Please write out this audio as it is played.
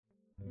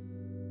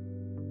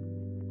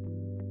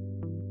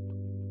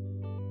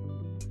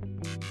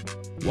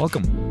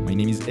Welcome. My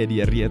name is Eddie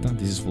Arrieta.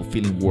 This is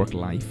Fulfilling Work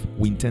Life.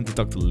 We intend to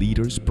talk to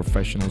leaders,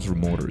 professionals,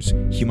 remoters,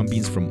 human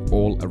beings from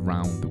all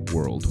around the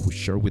world who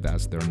share with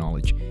us their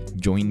knowledge.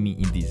 Join me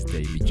in this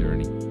daily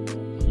journey.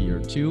 Here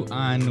too,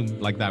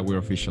 and like that, we're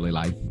officially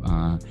live.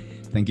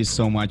 Thank you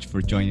so much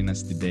for joining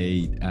us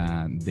today,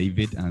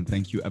 David, and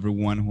thank you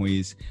everyone who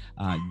is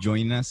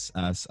joining us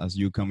as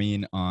you come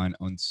in on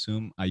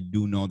Zoom. I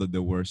do know that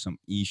there were some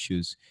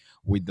issues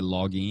with the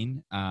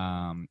login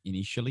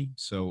initially,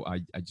 so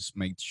I just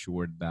made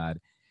sure that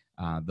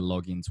the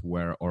logins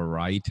were all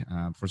right.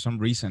 For some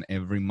reason,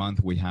 every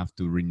month we have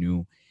to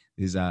renew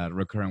this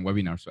recurrent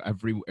webinar. So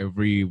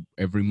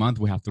every month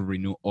we have to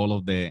renew all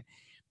of the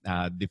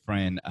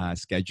different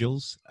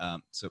schedules.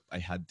 So I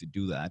had to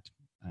do that,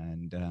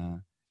 and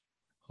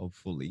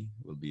hopefully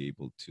we'll be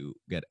able to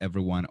get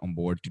everyone on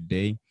board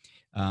today.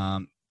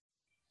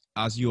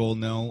 As you all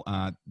know,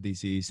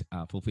 this is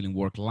Fulfilling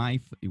Work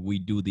Life. We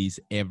do this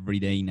every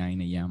day,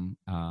 9 a.m.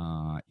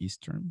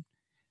 Eastern.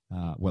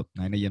 9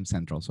 a.m.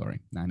 Central,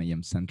 9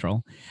 a.m.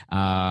 Central.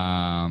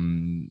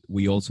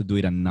 We also do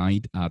it at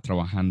night,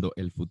 Trabajando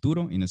el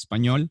Futuro in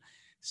Español.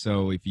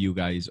 So if you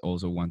guys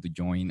also want to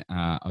join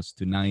us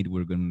tonight,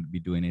 we're going to be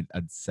doing it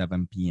at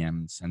 7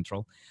 p.m.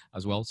 Central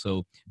as well.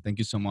 So thank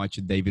you so much,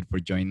 David, for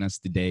joining us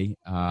today.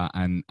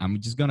 And I'm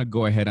just going to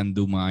go ahead and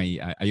do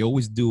I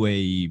always do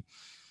a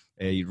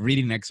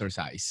reading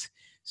exercise.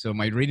 So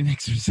my reading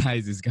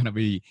exercise is going to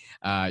be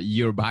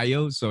your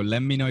bio. So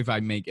let me know if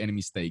I make any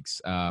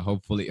mistakes.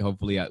 Hopefully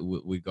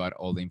we got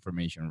all the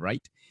information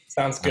right.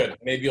 Sounds good.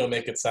 Maybe you'll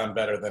make it sound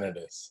better than it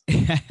is.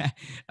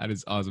 That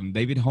is awesome.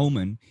 David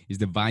Holman is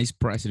the vice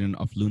president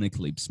of Luna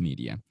Eclipse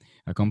Media,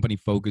 a company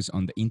focused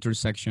on the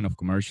intersection of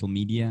commercial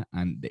media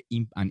and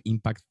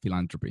impact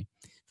philanthropy,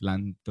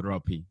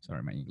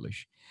 sorry, my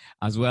English,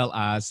 as well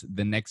as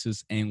the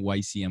Nexus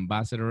NYC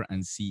ambassador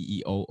and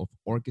CEO of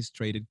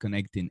Orchestrated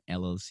Connecting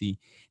LLC.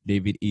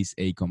 David is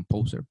a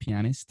composer,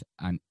 pianist,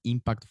 and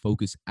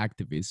impact-focused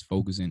activist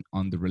focusing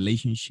on the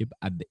relationship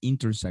at the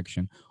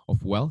intersection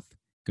of wealth,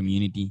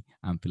 community,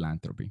 and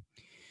philanthropy.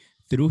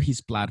 Through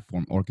his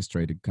platform,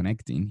 Orchestrated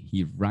Connecting,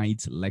 he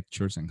writes,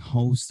 lectures, and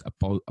hosts a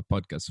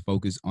podcast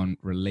focused on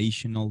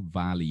relational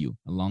value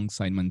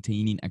alongside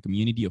maintaining a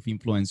community of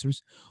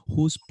influencers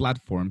whose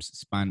platforms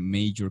span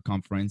major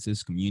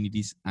conferences,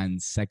 communities,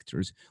 and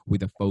sectors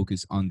with a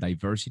focus on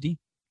diversity,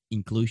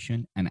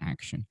 inclusion, and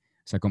action.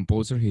 As a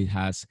composer, he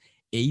has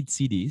 8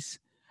 CDs,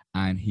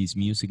 and his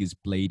music is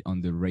played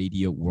on the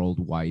radio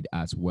worldwide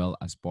as well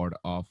as part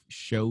of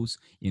shows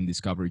in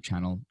Discovery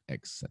Channel,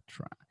 etc.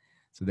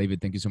 So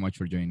David, thank you so much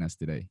for joining us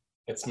today.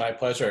 It's my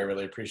pleasure. I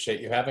really appreciate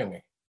you having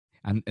me.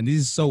 And this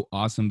is so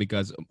awesome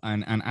because,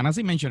 and as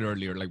I mentioned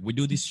earlier, like we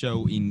do this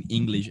show in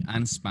English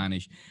and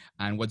Spanish.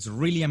 And what's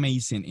really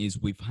amazing is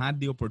we've had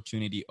the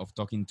opportunity of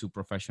talking to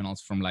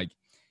professionals from like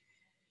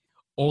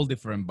all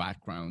different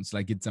backgrounds.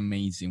 Like it's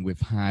amazing. We've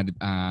had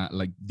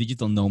like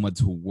digital nomads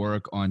who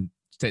work on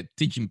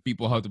teaching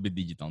people how to be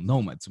digital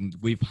nomads.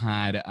 We've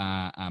had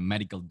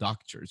medical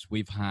doctors.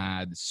 We've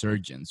had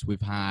surgeons.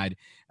 We've had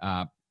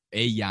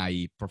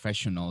AI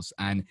professionals,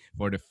 and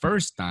for the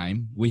first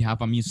time, we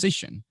have a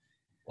musician.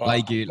 Well,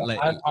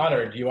 I'm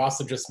honored. You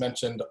also just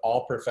mentioned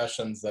all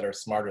professions that are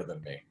smarter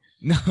than me.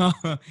 No,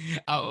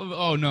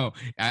 oh no,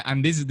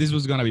 and this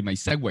was gonna be my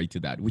segue to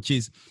that, which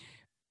is,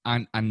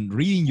 and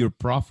reading your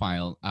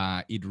profile,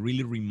 it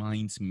really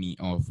reminds me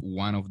of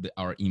one of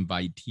our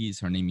invitees.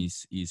 Her name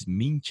is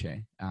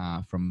Minche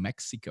from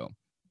Mexico.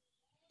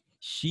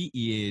 She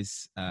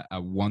is a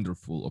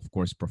wonderful, of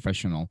course,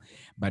 professional,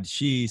 but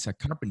she is a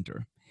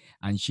carpenter.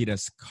 And she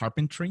does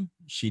carpentry,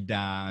 she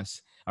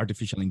does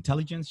artificial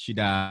intelligence, she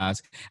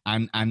does,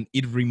 and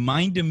it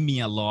reminded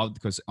me a lot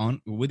because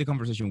with the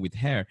conversation with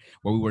her,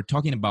 what we were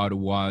talking about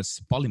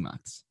was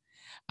polymaths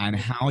and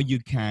how you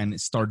can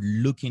start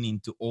looking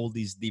into all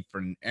these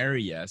different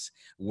areas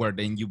where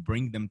then you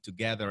bring them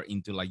together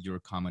into like your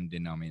common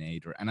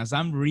denominator. And as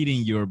I'm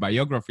reading your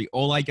biography,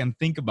 all I can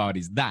think about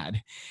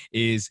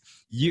is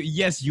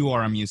yes, you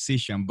are a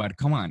musician, but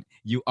come on,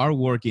 you are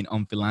working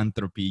on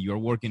philanthropy, you're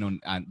working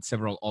on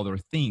several other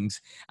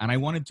things. And I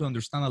wanted to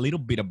understand a little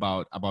bit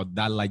about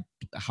that, like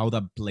how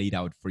that played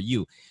out for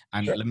you.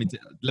 And sure. Let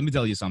me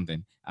tell you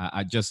something.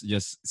 I just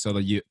so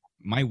that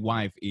my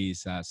wife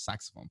is a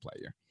saxophone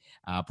player.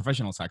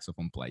 Professional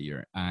saxophone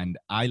player, and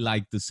I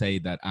like to say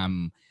that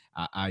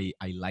I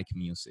like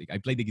music. I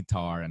play the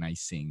guitar and I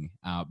sing,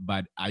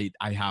 but I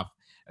have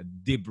a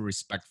deep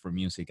respect for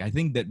music. I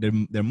think that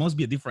there must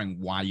be a different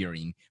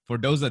wiring for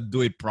those that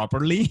do it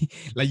properly.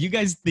 Like you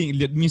guys think,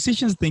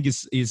 musicians think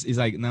is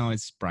like, no,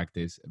 it's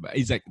practice. But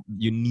it's like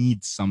you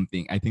need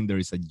something. I think there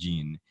is a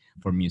gene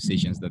for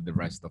musicians that the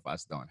rest of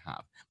us don't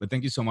have. But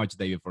thank you so much,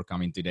 David, for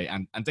coming today,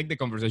 and take the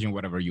conversation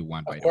whatever you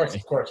want. Of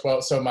course.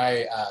 Well, so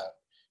my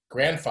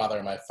grandfather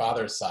on my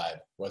father's side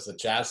was a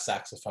jazz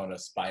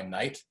saxophonist by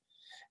night,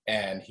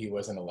 and he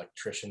was an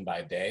electrician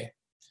by day.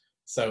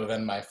 So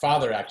then my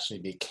father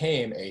actually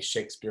became a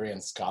Shakespearean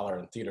scholar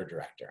and theater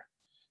director.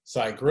 So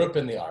I grew up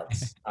in the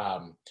arts.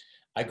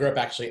 I grew up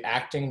actually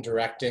acting,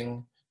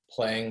 directing,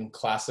 playing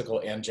classical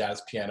and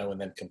jazz piano and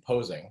then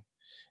composing.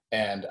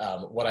 And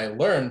what I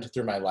learned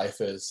through my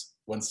life is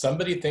when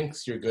somebody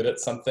thinks you're good at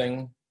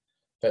something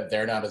that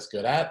they're not as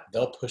good at,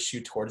 they'll push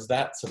you towards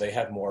that so they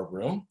have more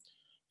room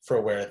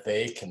for where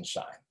they can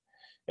shine.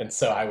 And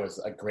so I was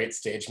a great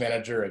stage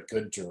manager, a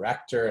good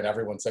director, and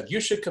everyone said, you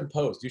should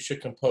compose,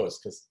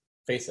 because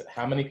face it,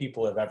 how many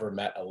people have ever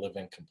met a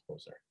living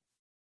composer?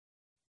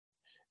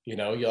 You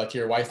know,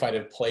 your wife might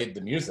have played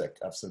the music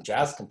of some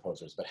jazz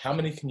composers, but how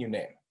many can you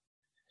name?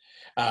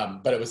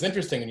 But it was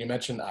interesting when you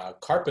mentioned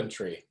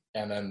carpentry.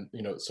 And then,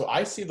 you know, so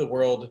I see the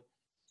world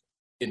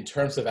in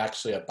terms of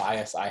actually a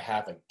bias I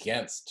have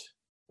against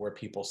where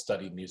people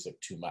study music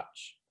too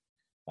much.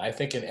 I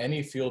think in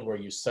any field where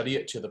you study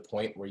it to the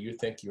point where you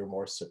think you're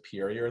more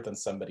superior than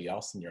somebody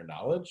else in your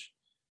knowledge,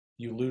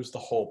 you lose the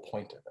whole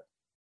point of it.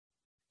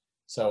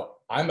 So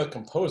I'm a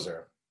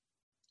composer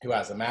who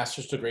has a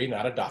master's degree,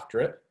 not a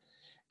doctorate.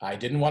 I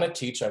didn't want to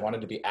teach, I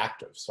wanted to be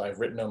active. So I've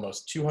written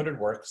almost 200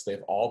 works.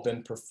 They've all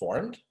been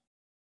performed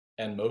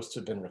and most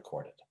have been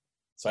recorded.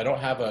 So I don't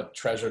have a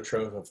treasure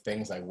trove of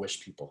things I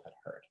wish people had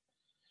heard.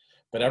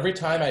 But every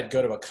time I'd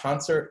go to a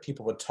concert,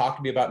 people would talk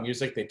to me about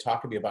music, they'd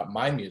talk to me about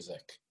my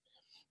music.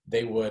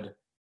 They would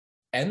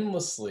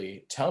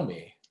endlessly tell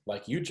me,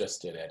 like you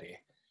just did, Eddie,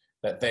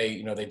 that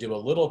they do a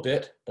little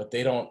bit, but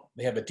they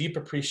have a deep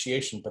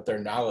appreciation, but their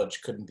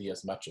knowledge couldn't be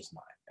as much as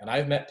mine. And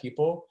I've met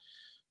people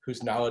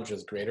whose knowledge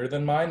is greater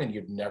than mine, and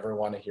you'd never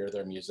want to hear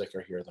their music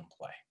or hear them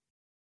play.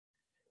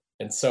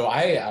 And so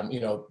I,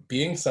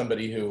 being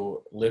somebody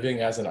who,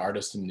 living as an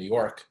artist in New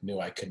York, knew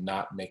I could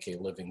not make a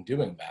living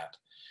doing that.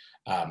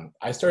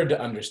 I started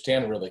to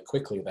understand really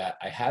quickly that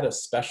I had a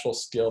special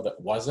skill that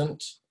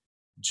wasn't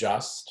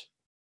just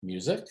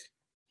music.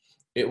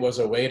 It was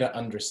a way to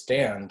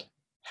understand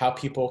how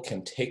people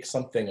can take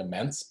something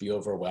immense, be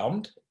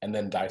overwhelmed, and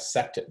then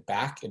dissect it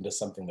back into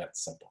something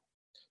that's simple.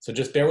 So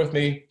just bear with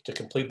me to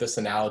complete this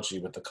analogy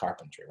with the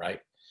carpentry,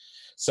 right?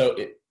 So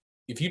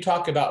if you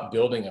talk about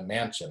building a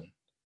mansion,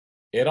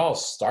 it all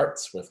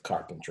starts with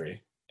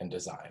carpentry and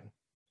design.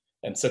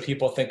 And so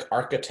people think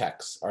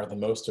architects are the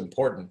most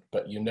important,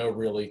 but you know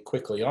really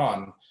quickly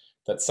on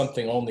that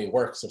something only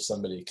works if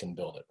somebody can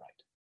build it right.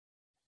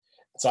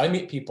 So I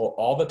meet people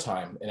all the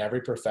time in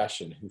every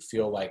profession who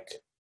feel like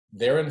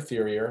they're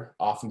inferior,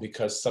 often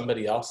because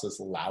somebody else is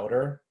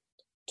louder,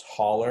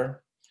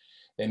 taller.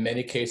 In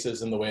many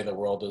cases, in the way the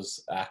world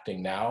is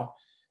acting now,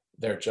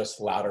 they're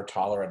just louder,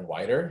 taller, and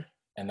whiter.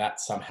 And that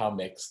somehow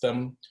makes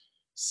them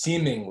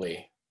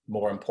seemingly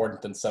more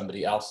important than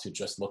somebody else who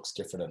just looks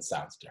different and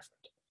sounds different.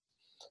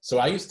 So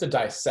I used to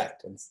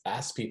dissect and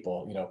ask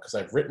people, because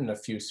I've written a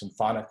few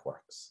symphonic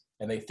works,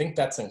 and they think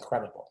that's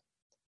incredible.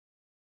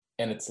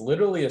 And it's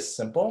literally as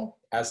simple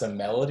as a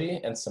melody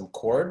and some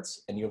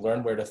chords, and you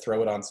learn where to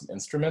throw it on some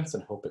instruments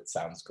and hope it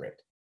sounds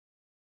great.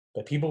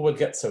 But people would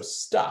get so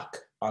stuck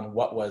on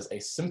what was a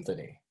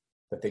symphony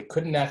that they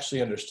couldn't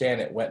actually understand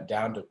it went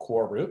down to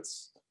core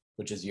roots,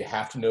 which is you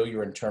have to know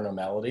your internal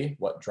melody,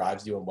 what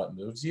drives you and what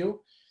moves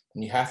you,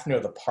 and you have to know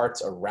the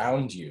parts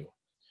around you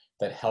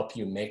that help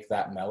you make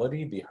that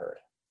melody be heard.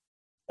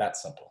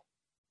 That's simple.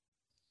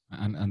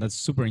 And that's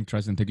super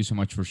interesting. Thank you so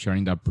much for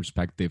sharing that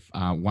perspective.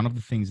 One of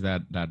the things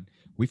that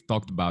we've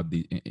talked about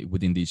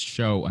within this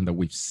show and that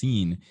we've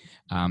seen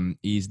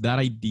is that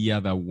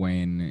idea that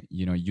when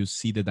you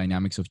see the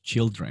dynamics of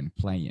children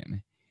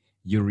playing,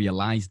 you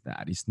realize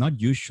that it's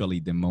not usually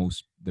the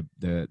most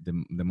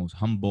most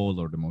humble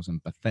or the most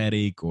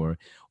empathetic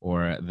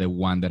or the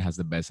one that has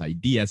the best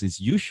ideas. It's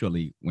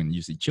usually, when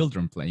you see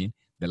children playing,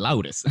 the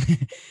loudest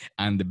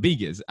and the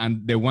biggest,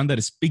 and the one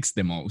that speaks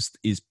the most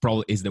is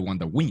the one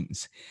that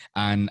wins,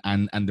 and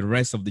the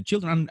rest of the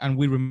children, and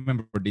we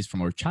remember this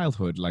from our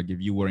childhood, like if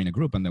you were in a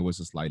group and there was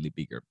a slightly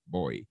bigger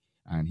boy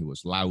and he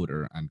was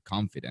louder and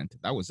confident,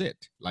 that was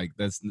it. Like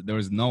there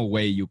was no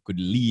way you could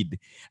lead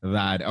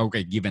that,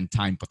 okay, given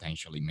time,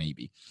 potentially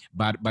maybe,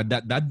 but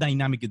that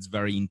dynamic is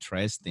very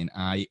interesting.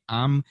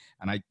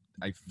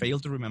 I fail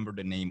to remember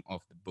the name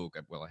of the book.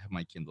 Well, I have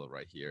my Kindle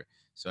right here,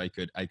 so I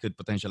could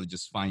potentially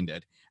just find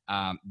it.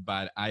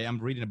 But I am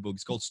reading a book.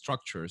 It's called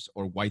Structures,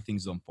 or Why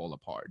Things Don't Fall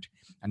Apart.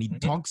 And it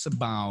talks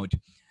about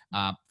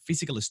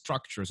physical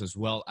structures as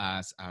well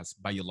as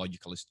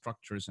biological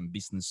structures and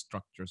business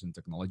structures and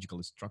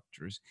technological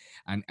structures.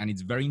 And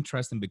it's very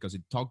interesting because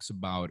it talks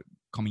about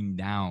coming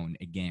down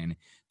again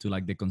to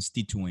like the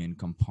constituent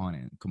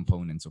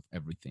components of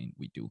everything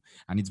we do.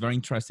 And it's very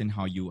interesting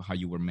how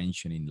you were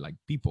mentioning like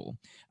people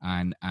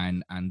and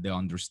the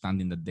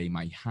understanding that they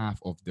might have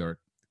of their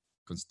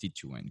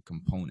constituent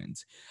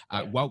components.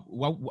 How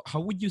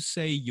would you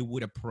say you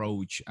would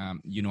approach,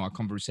 a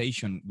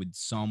conversation with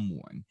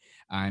someone?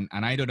 And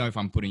I don't know if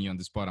I'm putting you on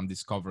the spot. I'm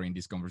discovering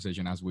this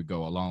conversation as we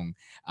go along.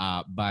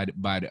 But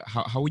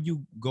how would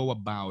you go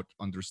about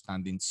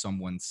understanding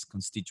someone's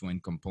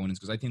constituent components?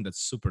 Because I think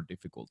that's super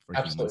difficult for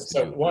humans to do.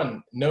 So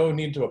one, no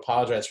need to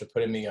apologize for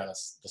putting me on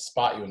the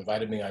spot. You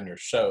invited me on your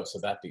show, so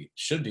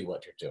should be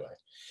what you're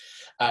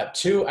doing.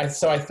 Two, I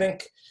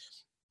think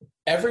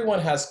Everyone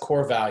has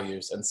core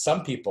values, and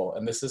some people,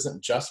 and this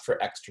isn't just for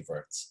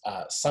extroverts,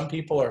 some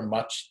people are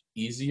much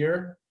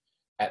easier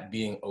at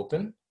being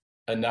open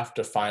enough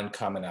to find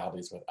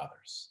commonalities with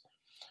others.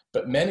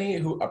 But many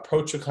who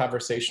approach a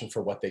conversation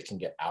for what they can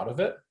get out of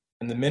it,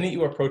 and the minute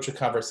you approach a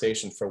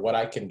conversation for what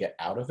I can get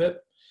out of it,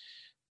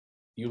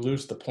 you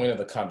lose the point of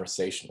the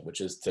conversation,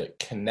 which is to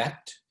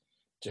connect,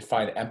 to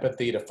find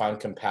empathy, to find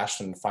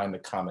compassion, and find the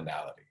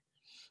commonality.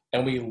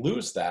 And we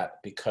lose that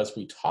because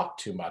we talk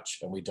too much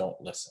and we don't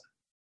listen.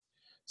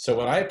 So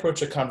when I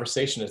approach a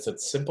conversation, it's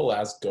as simple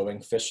as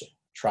going fishing,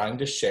 trying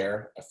to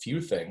share a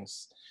few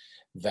things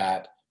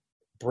that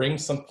bring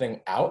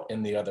something out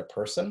in the other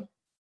person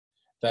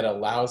that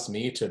allows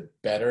me to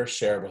better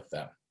share with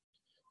them.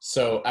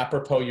 So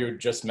apropos, you're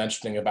just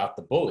mentioning about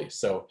the bully.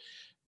 So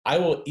I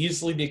will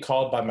easily be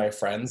called by my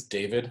friends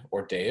David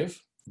or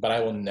Dave, but I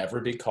will never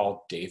be called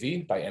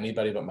Davey by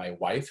anybody but my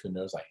wife, who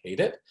knows I hate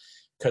it,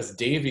 because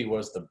Davey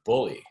was the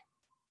bully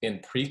in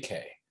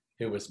pre-K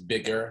who was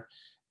bigger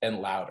and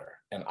louder.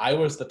 And I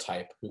was the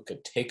type who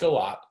could take a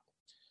lot,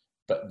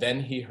 but then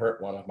he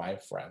hurt one of my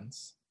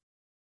friends.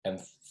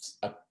 And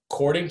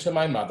according to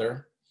my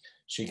mother,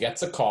 she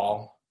gets a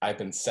call. I've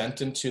been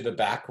sent into the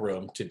back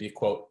room to be,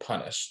 quote,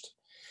 punished.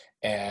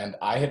 And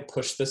I had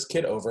pushed this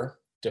kid over,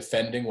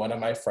 defending one of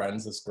my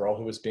friends, this girl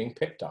who was being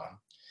picked on.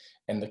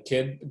 And the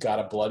kid got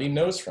a bloody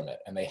nose from it.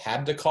 And they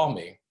had to call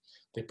me.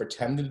 They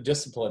pretended to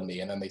discipline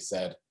me. And then they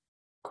said,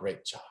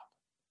 great job.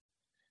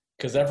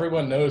 Because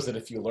everyone knows that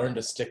if you learn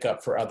to stick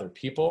up for other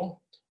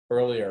people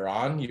earlier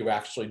on, you're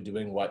actually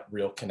doing what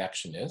real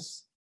connection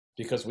is.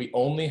 Because we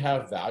only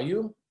have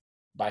value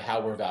by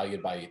how we're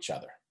valued by each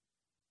other.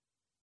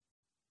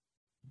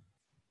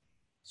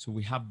 So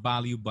we have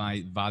value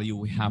by value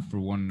we have for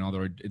one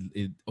another.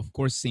 It of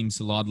course seems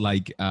a lot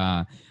like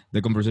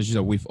the conversations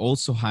that we've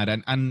also had,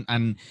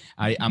 and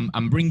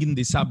I'm bringing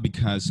this up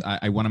because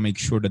I want to make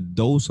sure that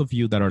those of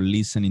you that are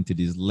listening to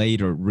this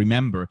later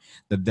remember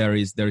that there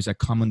is a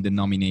common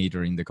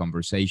denominator in the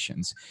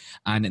conversations,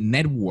 and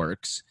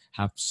networks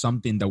have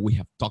something that we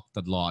have talked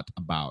a lot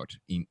about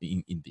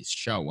in this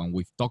show, and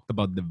we've talked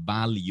about the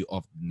value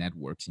of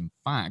networks. In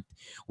fact,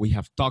 we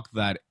have talked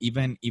that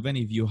even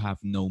if you have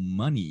no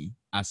money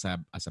as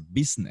a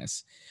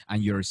business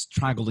and you're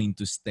struggling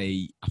to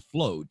stay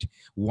afloat,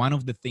 one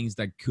of the things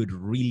that could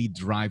really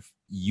drive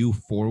you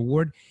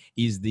forward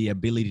is the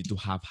ability to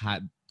have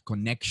had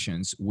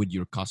connections with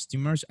your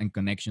customers and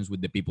connections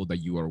with the people that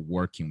you are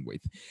working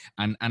with.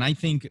 And I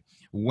think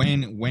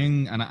when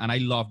I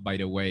love, by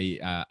the way,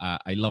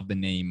 I love the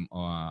name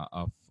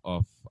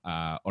of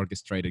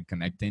orchestrated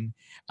connecting,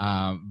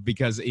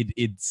 because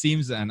it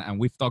seems, and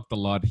we've talked a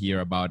lot here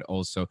about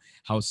also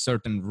how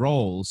certain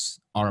roles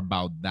are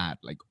about that,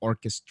 like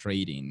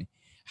orchestrating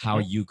how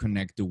you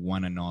connect to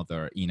one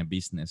another in a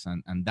business,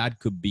 and that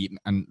could be,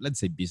 and let's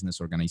say business,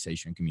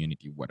 organization,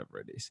 community, whatever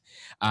it is.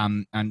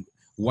 And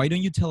why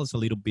don't you tell us a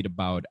little bit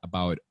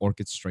about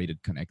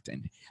orchestrated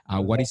connecting?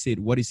 What is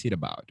it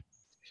about?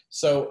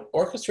 So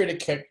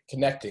orchestrated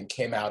connecting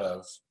came out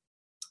of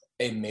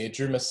a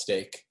major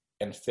mistake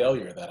and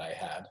failure that I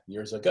had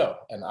years ago.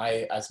 And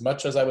I, as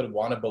much as I would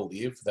want to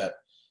believe that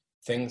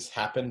things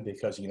happen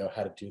because you know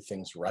how to do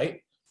things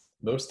right,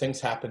 most things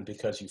happen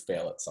because you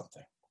fail at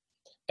something.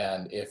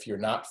 And if you're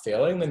not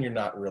failing, then you're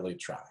not really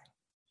trying.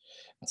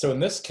 And so in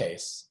this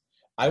case,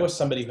 I was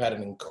somebody who had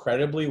an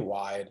incredibly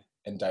wide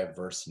and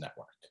diverse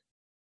network.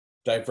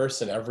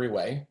 Diverse in every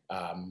way.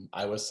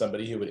 I was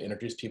somebody who would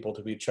introduce people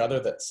to each other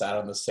that sat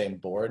on the same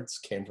boards,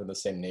 came from the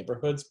same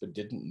neighborhoods, but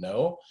didn't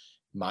know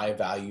my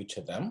value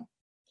to them.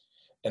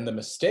 And the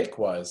mistake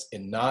was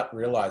in not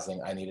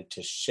realizing I needed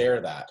to share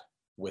that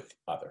with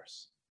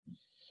others.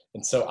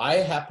 And so I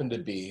happen to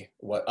be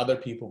what other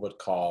people would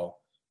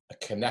call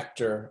a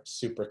connector,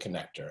 super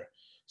connector,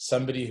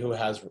 somebody who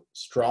has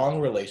strong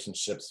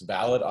relationships,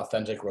 valid,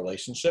 authentic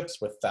relationships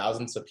with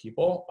thousands of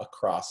people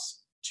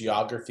across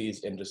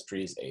geographies,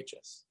 industries,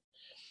 ages.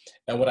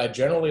 And what I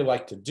generally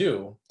like to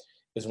do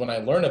is when I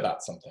learn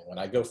about something, when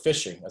I go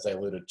fishing, as I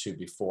alluded to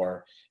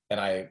before, and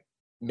I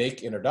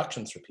make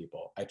introductions for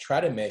people, I try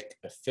to make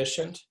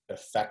efficient,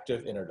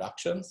 effective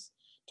introductions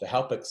to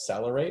help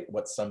accelerate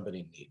what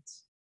somebody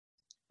needs.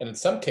 And in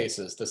some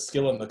cases, the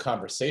skill in the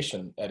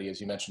conversation, Eddie,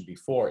 as you mentioned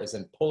before, is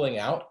in pulling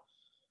out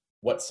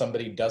what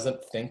somebody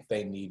doesn't think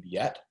they need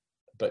yet,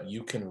 but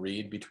you can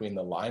read between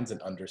the lines and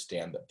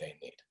understand that they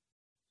need.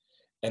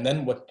 And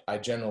then what I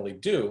generally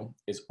do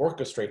is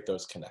orchestrate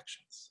those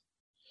connections.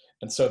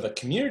 And so the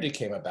community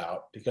came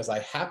about because I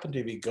happened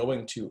to be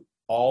going to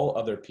all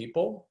other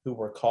people who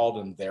were called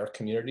in their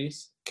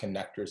communities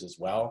connectors as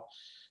well.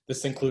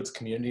 This includes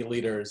community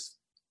leaders,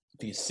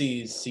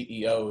 VCs,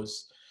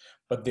 CEOs,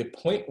 but the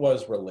point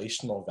was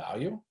relational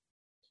value.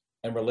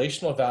 And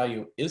relational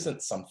value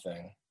isn't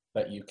something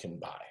that you can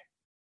buy.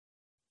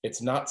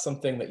 It's not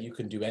something that you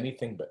can do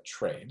anything but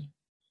trade.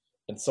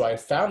 And so I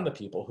found the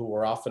people who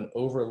were often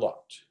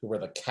overlooked, who were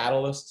the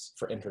catalysts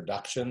for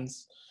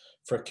introductions,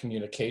 for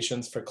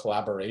communications, for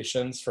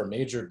collaborations, for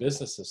major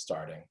businesses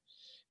starting.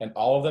 And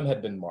all of them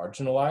had been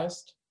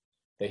marginalized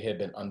they had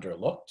been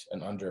underlooked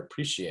and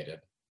underappreciated.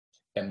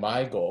 And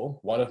my goal,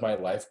 one of my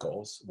life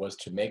goals, was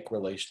to make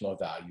relational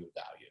value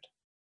valued,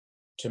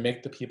 to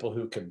make the people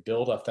who can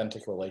build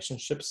authentic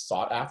relationships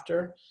sought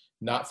after,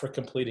 not for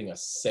completing a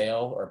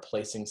sale or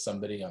placing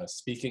somebody on a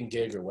speaking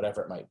gig or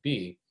whatever it might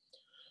be,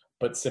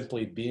 but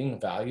simply being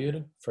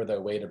valued for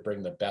their way to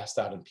bring the best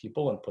out in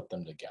people and put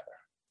them together.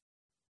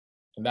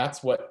 And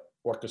that's what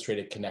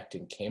Orchestrated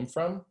Connecting came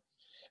from.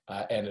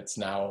 And it's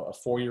now a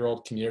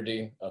 4-year-old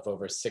community of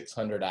over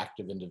 600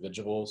 active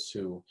individuals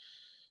who,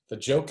 the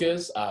joke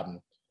is,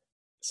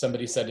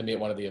 somebody said to me at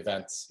one of the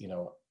events,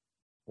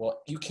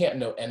 well, you can't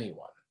know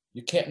anyone.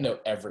 You can't know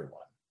everyone.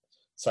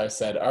 So I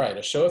said, all right,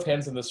 a show of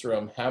hands in this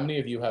room, how many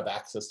of you have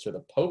access to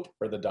the Pope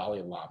or the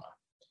Dalai Lama?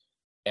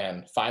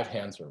 And 5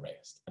 hands were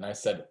raised. And I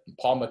said,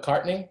 Paul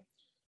McCartney?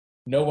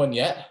 No one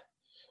yet.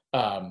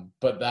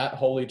 But that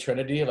holy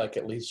trinity, like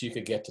at least you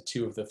could get to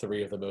 2 of the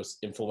 3 of the most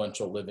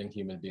influential living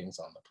human beings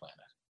on the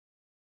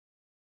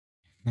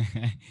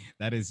planet.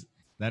 That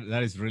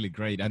is really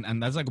great.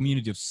 And that's a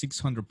community of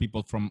 600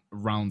 people from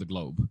around the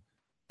globe.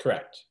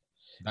 Correct.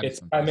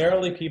 It's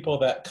primarily people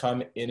that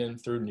come in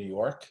and through New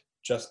York,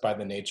 just by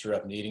the nature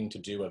of needing to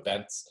do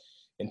events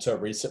until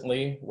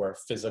recently where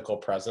physical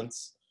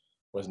presence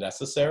was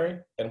necessary.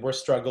 And we're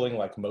struggling,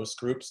 like most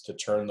groups, to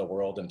turn the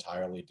world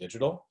entirely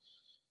digital.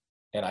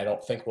 And I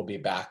don't think we'll be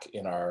back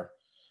in our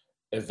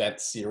event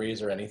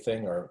series or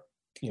anything, or,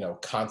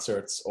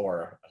 concerts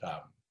or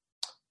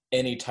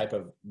any type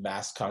of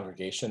mass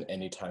congregation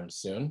anytime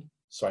soon.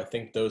 So I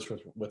think those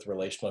with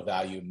relational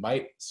value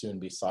might soon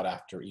be sought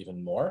after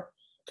even more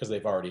because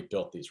they've already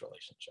built these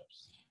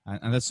relationships.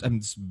 And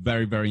it's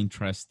very, very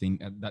interesting.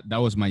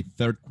 That was my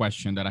 3rd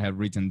question that I have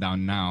written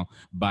down now,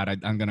 but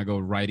I'm going to go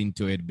right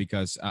into it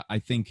because I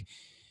think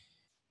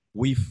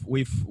we've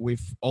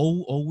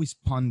always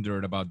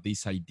pondered about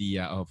this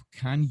idea of,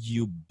 can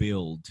you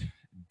build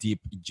deep,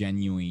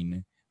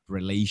 genuine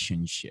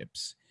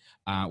relationships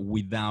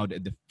without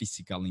the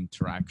physical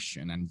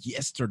interaction? And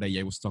yesterday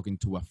I was talking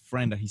to a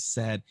friend and he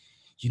said,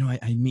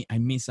 I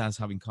miss us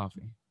having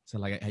coffee. So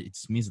like, I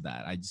just miss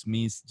that. I just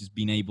miss just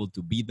being able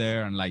to be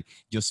there and like,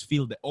 just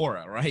feel the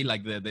aura, right?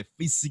 Like the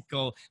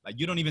physical, like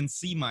you don't even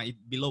see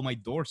below my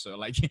torso,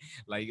 like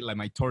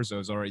my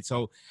torso, sorry.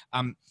 So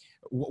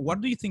what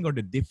do you think are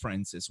the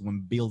differences when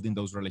building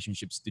those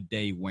relationships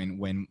today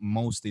when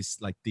most is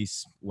like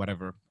this,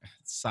 whatever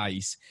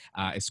size,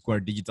 square,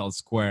 digital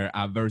square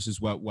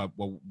versus what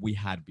we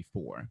had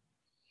before?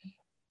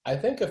 I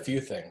think a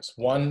few things.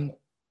 One,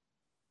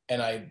 and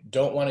I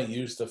don't want to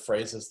use the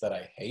phrases that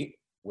I hate,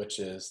 which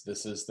is,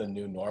 this is the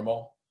new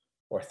normal,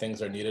 or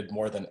things are needed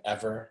more than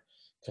ever.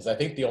 Because I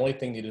think the only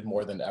thing needed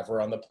more than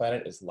ever on the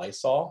planet is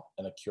Lysol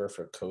and a cure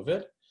for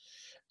COVID.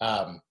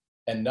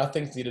 And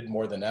nothing's needed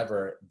more than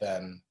ever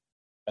than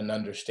an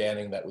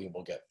understanding that we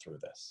will get through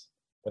this.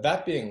 But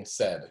that being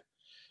said,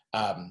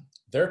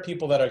 there are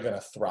people that are going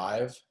to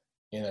thrive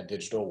in a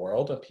digital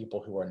world and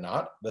people who are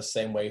not, the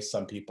same way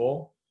some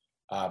people,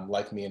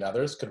 like me and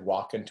others, could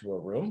walk into a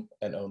room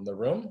and own the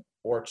room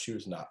or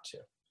choose not to.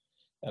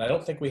 And I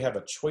don't think we have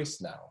a choice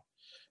now.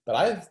 But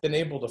I've been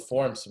able to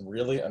form some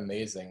really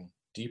amazing,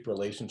 deep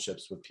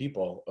relationships with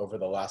people over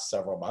the last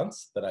several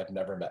months that I've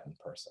never met in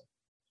person.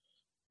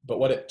 But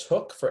what it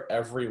took for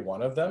every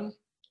one of them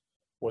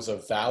was a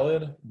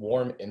valid,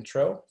 warm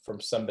intro from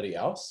somebody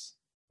else,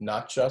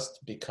 not just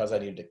because I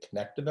needed to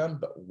connect to them,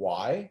 but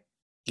why,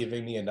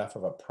 giving me enough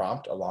of a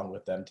prompt along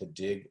with them to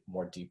dig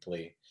more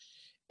deeply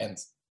and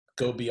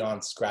go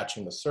beyond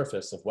scratching the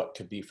surface of what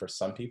could be for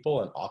some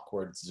people an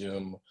awkward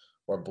Zoom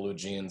or Blue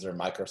Jeans or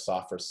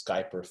Microsoft or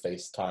Skype or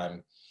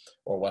FaceTime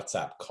or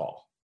WhatsApp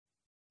call.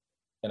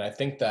 And I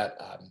think that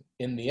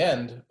in the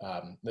end,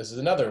 this is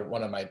another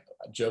one of my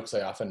jokes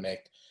I often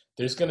make,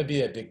 there's going to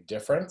be a big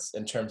difference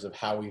in terms of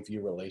how we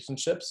view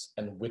relationships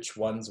and which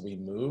ones we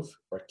move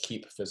or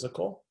keep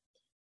physical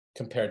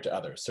compared to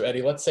others. So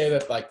Eddie, let's say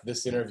that like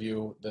this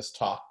interview, this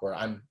talk, where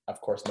I'm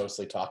of course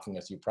mostly talking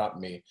as you prompt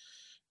me,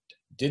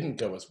 didn't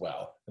go as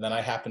well. And then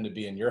I happened to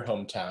be in your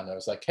hometown. I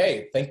was like,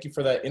 hey, thank you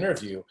for that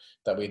interview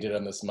that we did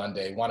on this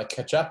Monday. Want to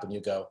catch up? And you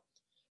go,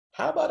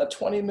 how about a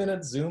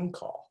 20-minute Zoom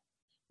call?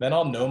 Then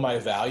I'll know my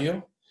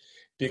value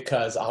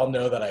because I'll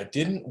know that I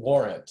didn't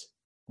warrant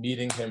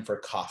meeting him for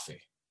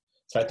coffee.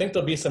 So I think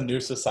there'll be some new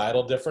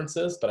societal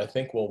differences, but I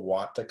think we'll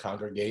want to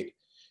congregate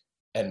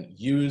and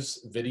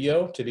use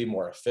video to be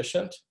more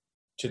efficient,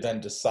 to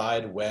then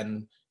decide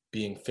when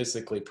being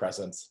physically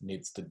present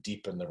needs to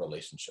deepen the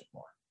relationship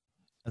more.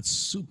 That's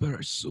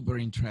super, super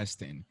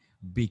interesting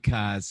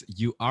because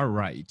you are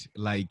right.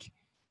 Like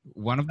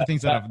one of the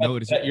things that I've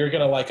noticed that you're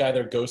going to like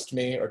either ghost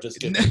me or just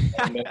give me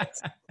 10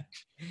 minutes.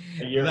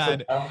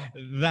 that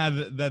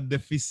the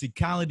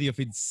physicality of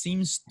it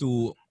seems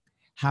to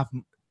have,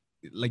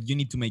 like you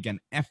need to make an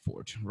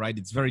effort, right?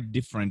 It's very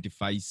different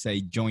if I say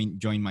join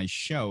my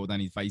show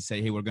than if I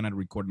say, hey, we're going to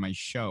record my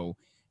show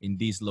in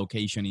this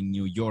location in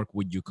New York.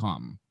 Would you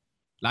come?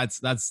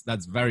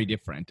 That's very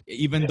different.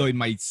 Even though it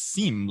might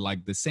seem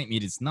like the same,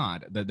 it is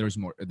not. That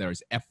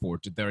there's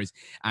effort, there is,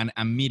 and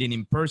a meeting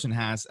in person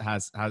has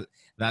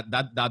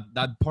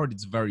that part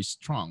is very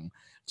strong.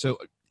 So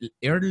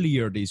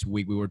earlier this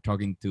week we were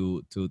talking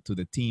to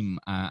the team,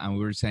 and we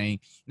were saying,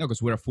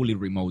 because we're a fully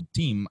remote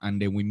team,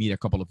 and then we meet a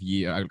couple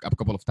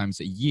of times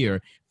a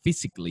year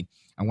physically.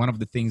 And one of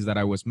the things that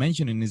I was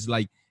mentioning is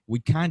like we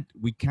can't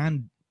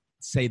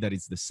say that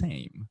it's the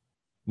same.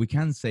 We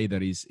can't say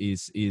that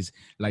is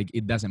like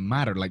it doesn't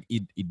matter. Like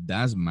it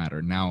does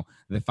matter. Now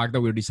the fact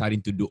that we're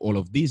deciding to do all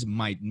of this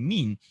might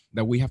mean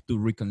that we have to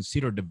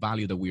reconsider the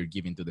value that we're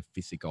giving to the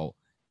physical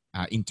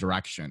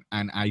interaction.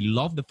 And I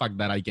love the fact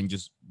that I can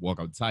just walk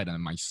outside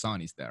and my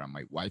son is there and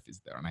my wife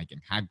is there and I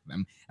can hug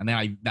them, and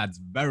then that's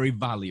very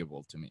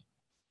valuable to me,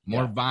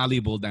 more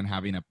valuable than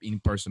having an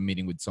in-person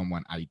meeting with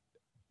someone I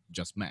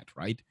just met,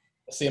 right?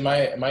 See,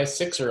 my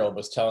 6-year-old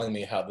was telling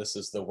me how this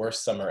is the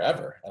worst summer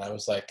ever, and I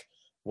was like,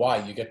 why?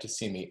 You get to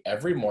see me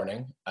every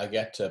morning. I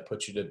get to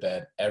put you to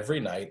bed every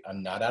night.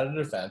 I'm not out at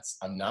events.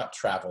 I'm not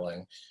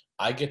traveling.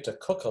 I get to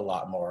cook a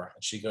lot more.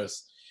 And she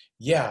goes,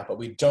 yeah, but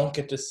we don't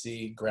get to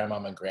see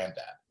grandmom and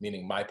granddad,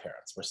 meaning my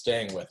parents. We're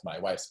staying with my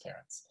wife's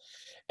parents.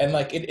 And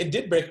like, it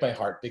did break my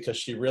heart because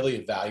she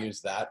really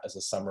values that as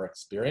a summer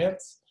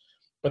experience.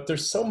 But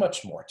there's so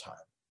much more time.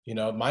 You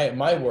know,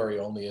 my worry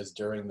only is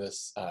during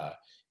this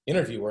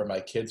interview where my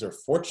kids are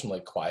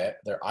fortunately quiet.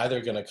 They're either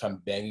going to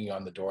come banging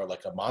on the door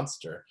like a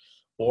monster,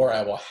 or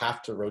I will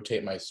have to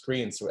rotate my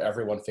screen so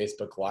everyone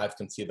Facebook Live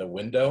can see the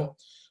window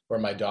where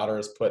my daughter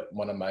has put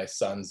one of my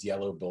son's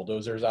yellow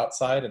bulldozers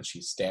outside, and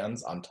she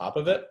stands on top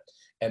of it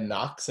and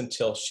knocks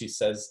until she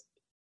says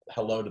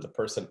hello to the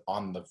person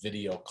on the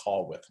video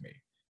call with me,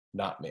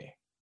 not me.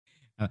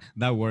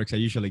 That works. I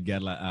usually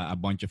get a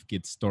bunch of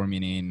kids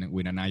storming in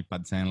with an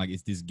iPad saying like,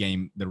 is this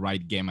game the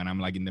right game? And I'm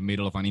like in the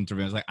middle of an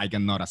interview. I was like, I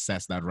cannot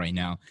assess that right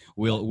now.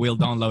 We'll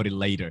download it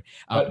later.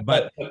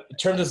 But in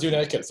terms of Zoom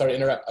etiquette, sorry to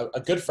interrupt,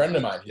 a good friend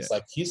of mine, he's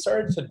like, he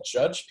started to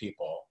judge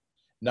people,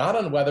 not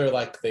on whether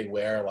like they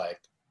wear like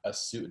a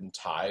suit and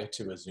tie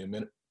to a Zoom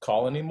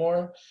call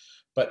anymore,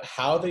 but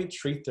how they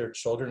treat their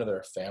children or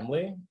their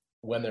family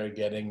when they're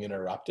getting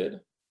interrupted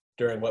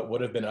during what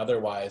would have been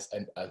otherwise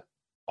an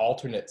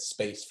alternate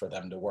space for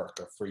them to work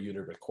or for you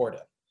to record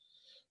it.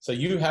 So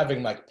you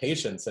having like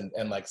patience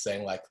and like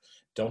saying like,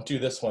 don't do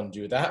this one,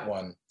 do that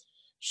one,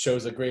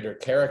 shows a greater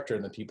character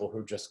than people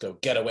who just go,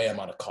 get away, I'm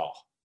on a call.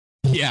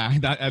 Yeah,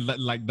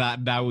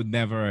 that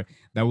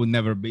would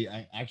never be.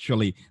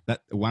 Actually,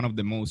 that one of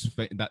the most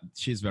that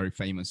she's very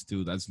famous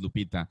too. That's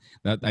Lupita.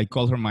 That I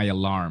call her my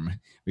alarm,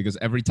 because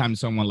every time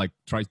someone like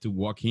tries to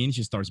walk in,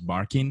 she starts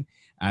barking,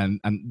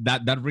 and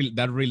that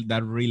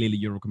really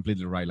you're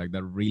completely right. Like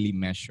that really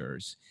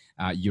measures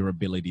your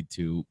ability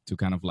to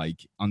kind of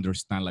like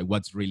understand like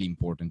what's really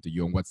important to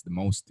you and what's the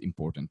most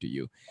important to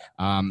you.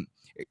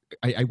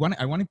 I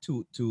wanted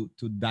to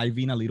dive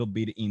in a little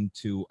bit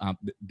into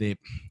the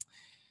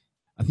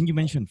I think you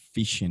mentioned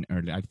fishing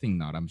earlier. I think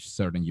not. I'm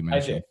certain you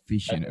mentioned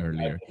fishing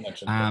earlier.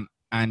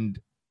 And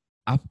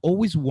I've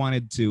always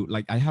wanted to,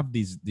 like, I have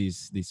this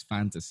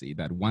fantasy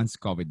that once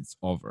COVID is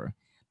over,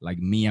 like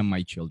me and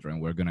my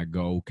children, we're gonna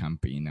go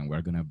camping and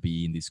we're gonna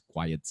be in this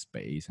quiet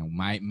space, and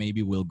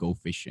maybe we'll go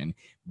fishing.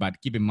 But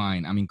keep in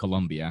mind, I'm in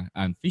Colombia,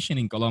 and fishing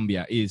in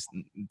Colombia it's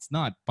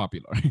not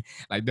popular.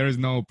 Like there is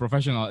no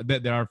professional.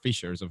 There are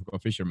fishers, of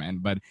course, fishermen,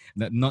 but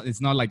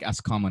it's not like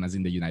as common as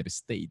in the United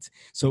States.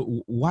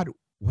 So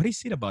what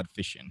is it about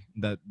fishing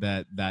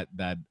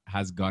that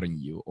has gotten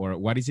you, or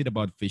what is it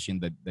about fishing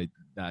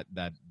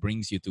that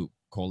brings you to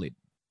call it?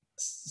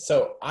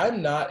 So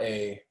I'm not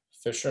a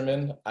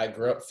fisherman. I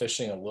grew up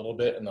fishing a little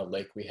bit in the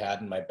lake we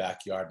had in my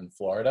backyard in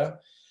Florida.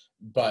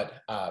 But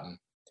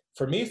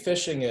for me,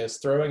 fishing is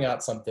throwing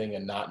out something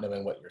and not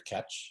knowing what you'll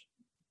catch.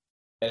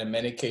 And in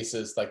many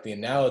cases, like the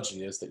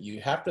analogy is that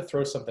you have to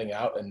throw something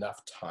out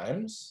enough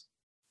times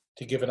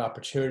to give an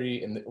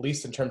opportunity, at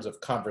least in terms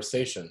of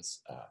conversations,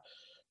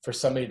 for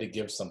somebody to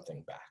give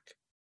something back.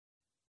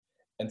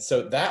 And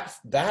so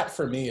that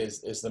for me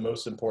is the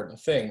most important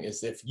thing,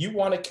 is if you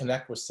want to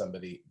connect with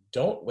somebody,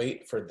 don't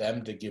wait for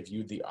them to give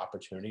you the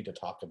opportunity to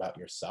talk about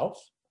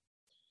yourself.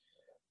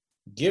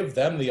 Give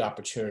them the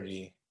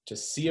opportunity to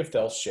see if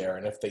they'll share.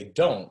 And if they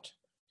don't,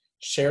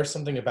 share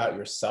something about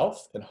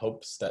yourself in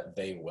hopes that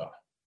they will.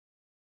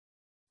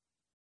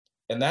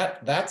 And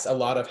that's a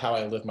lot of how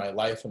I live my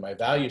life and my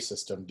value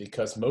system,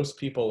 because most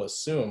people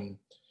assume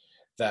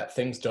that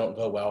things don't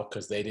go well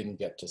because they didn't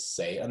get to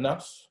say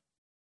enough.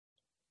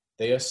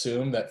 They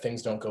assume that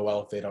things don't go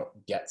well if they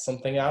don't get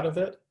something out of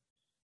it.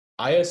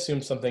 I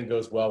assume something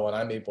goes well when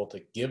I'm able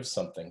to give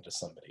something to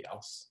somebody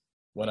else,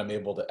 when I'm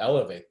able to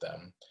elevate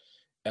them,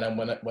 and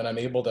when I'm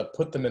able to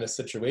put them in a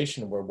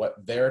situation where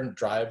what their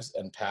drives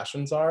and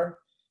passions are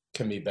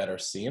can be better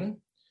seen,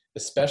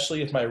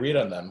 especially if my read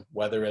on them,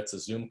 whether it's a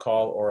Zoom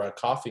call or a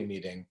coffee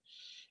meeting,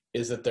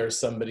 is that there's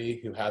somebody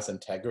who has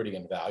integrity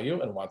and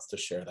value and wants to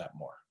share that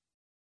more.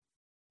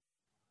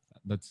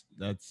 That's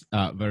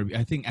very.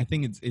 I think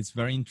it's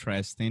very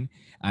interesting,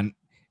 and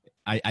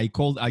I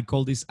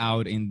called this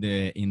out in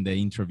the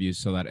interview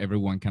so that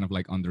everyone kind of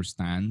like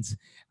understands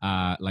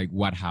like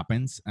what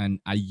happens. And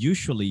I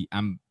usually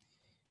am,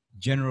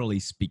 generally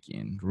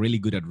speaking, really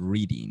good at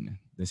reading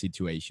the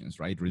situations,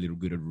 right? Really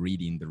good at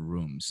reading the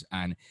rooms.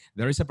 And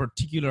there is a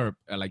particular,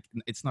 like,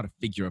 it's not a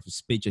figure of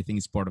speech. I think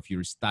it's part of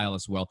your style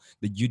as well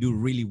that you do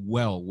really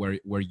well,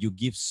 where you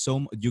give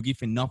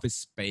enough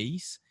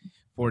space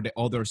for the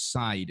other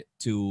side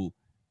to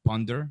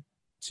ponder,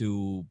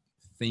 to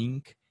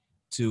think,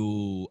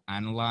 to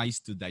analyze,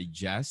 to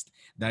digest.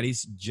 That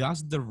is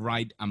just the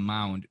right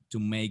amount to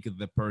make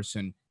the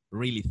person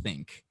really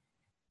think,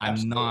 and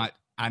Absolutely.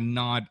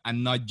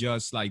 not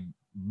just like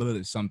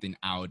blurt something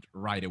out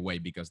right away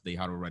because they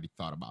had already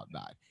thought about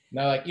that.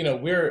 Now, like,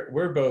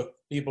 we're both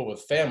people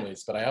with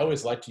families, but I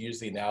always like to use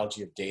the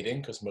analogy of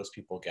dating because most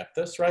people get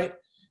this, right?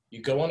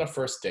 You go on a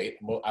first date,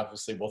 and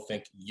we'll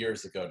think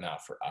years ago now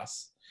for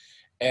us,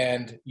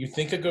 and you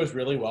think it goes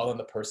really well and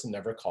the person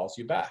never calls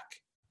you back.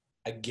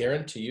 I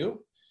guarantee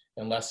you,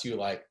 unless you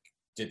like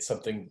did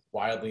something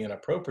wildly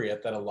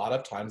inappropriate, that a lot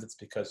of times it's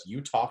because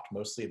you talked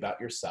mostly about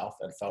yourself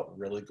and felt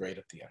really great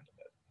at the end of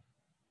it.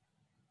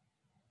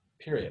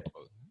 Period.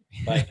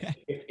 Like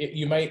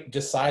you might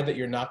decide that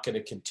you're not going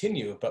to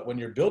continue, but when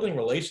you're building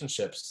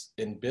relationships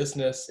in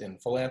business, in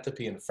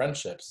philanthropy, and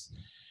friendships,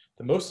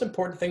 the most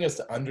important thing is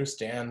to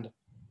understand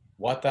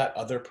what that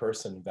other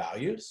person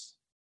values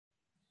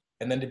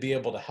and then to be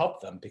able to help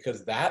them,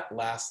 because that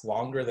lasts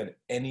longer than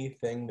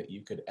anything that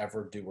you could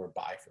ever do or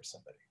buy for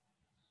somebody.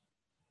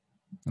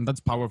 And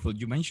that's powerful.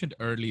 You mentioned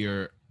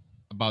earlier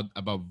about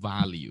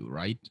value,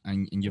 right?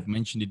 And you've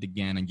mentioned it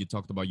again, and you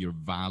talked about your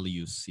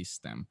value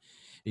system.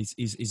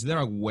 Is there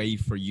a way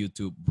for you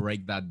to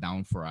break that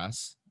down for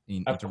us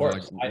in terms of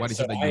like, what is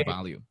it that you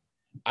value?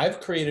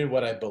 I've created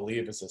what I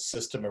believe is a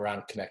system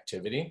around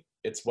connectivity.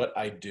 It's what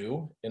I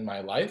do in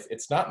my life.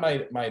 It's not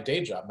my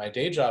day job. My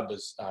day job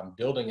is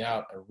building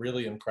out a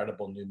really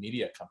incredible new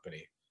media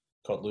company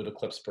called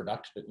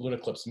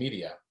Lunaclips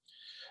Media.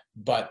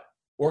 But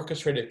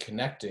orchestrated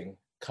connecting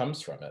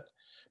comes from it.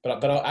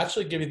 But I'll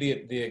actually give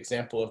you the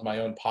example of my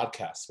own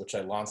podcast, which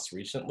I launched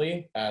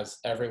recently, as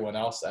everyone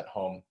else at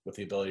home with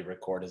the ability to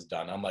record has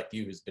done, unlike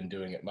you who's been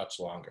doing it much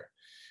longer.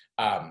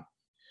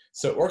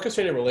 So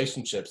orchestrated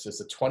relationships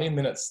is a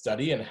 20-minute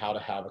study in how to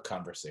have a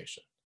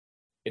conversation.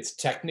 It's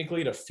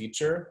technically to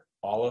feature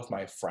all of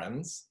my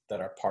friends that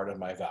are part of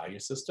my value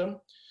system.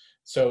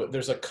 So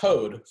there's a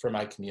code for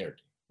my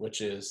community,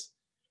 which is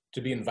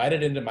to be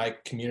invited into my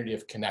community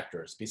of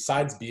connectors.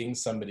 Besides being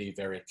somebody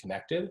very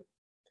connected,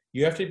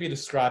 you have to be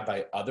described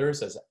by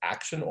others as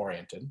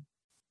action-oriented,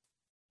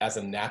 as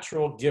a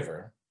natural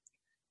giver,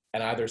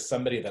 and either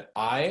somebody that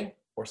I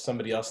or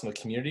somebody else in the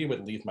community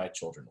would leave my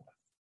children with.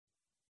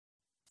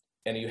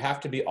 And you have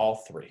to be all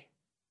three.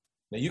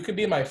 Now, you could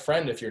be my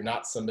friend if you're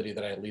not somebody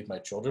that I leave my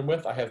children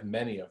with. I have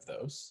many of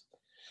those.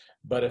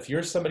 But if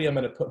you're somebody I'm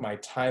going to put my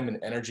time and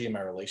energy and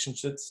my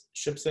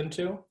relationships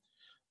into,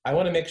 I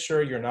want to make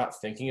sure you're not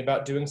thinking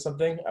about doing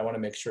something. I want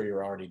to make sure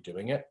you're already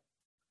doing it.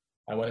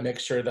 I want to make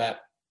sure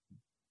that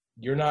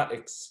you're not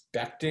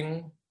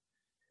expecting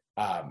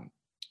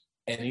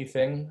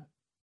anything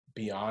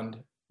beyond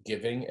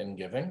giving and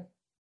giving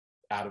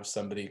out of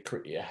somebody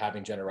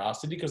having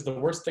generosity, because the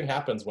worst thing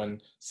happens when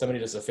somebody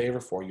does a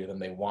favor for you, then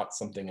they want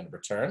something in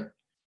return.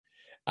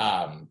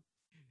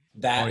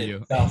 That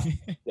itself,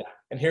 yeah.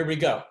 And here we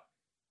go.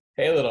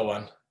 Hey, little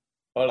one.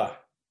 Hola.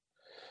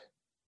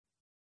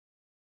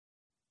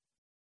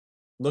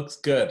 Looks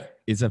good.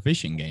 It's a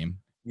fishing game.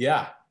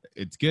 Yeah.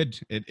 It's good.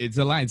 It's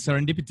a line,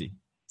 serendipity.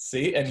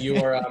 See, and you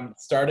are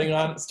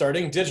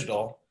starting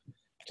digital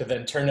to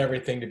then turn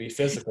everything to be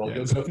physical.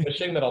 Yes. You'll go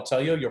fishing, that I'll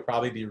tell you, you'll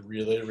probably be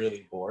really,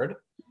 really bored.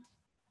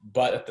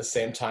 But at the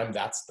same time,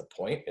 that's the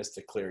point, is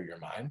to clear your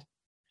mind.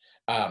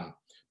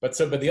 But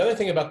the other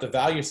thing about the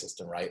value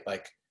system, right?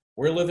 Like,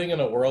 we're living in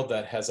a world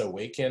that has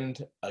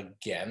awakened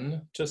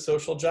again to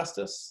social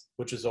justice,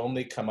 which has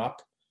only come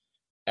up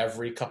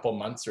every couple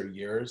months or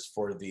years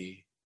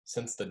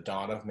since the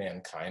dawn of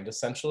mankind,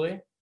 essentially.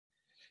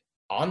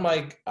 On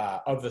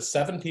of the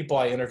 7 people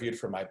I interviewed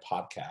for my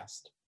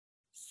podcast,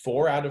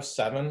 4 out of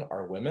 7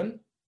 are women,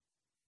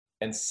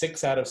 and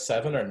 6 out of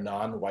 7 are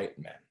non-white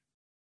men.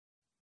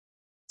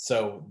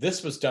 So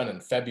this was done in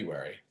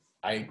February.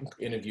 I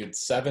interviewed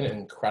 7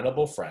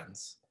 incredible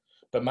friends,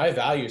 but my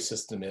value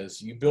system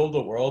is you build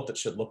a world that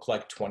should look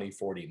like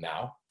 2040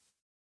 now.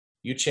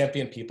 You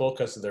champion people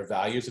because of their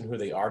values and who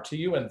they are to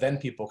you, and then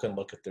people can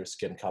look at their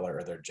skin color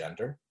or their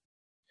gender.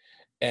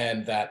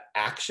 And that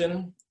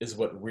action is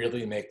what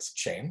really makes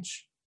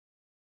change.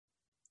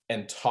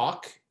 And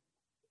talk,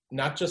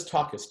 not just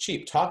talk is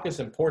cheap. Talk is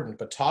important,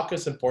 but talk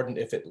is important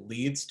if it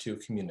leads to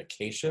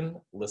communication,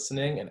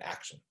 listening, and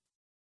action.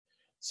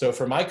 So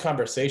for my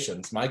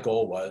conversations, my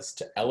goal was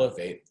to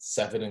elevate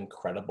 7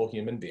 incredible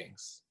human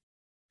beings.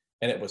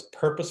 And it was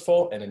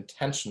purposeful and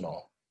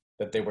intentional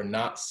that they were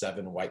not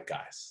 7 white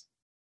guys.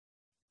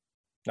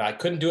 Now, I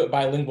couldn't do it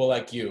bilingual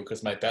like you,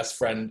 because my best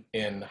friend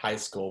in high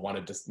school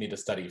wanted me to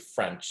study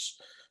French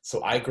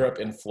So I grew up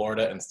in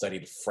Florida and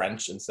studied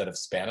French instead of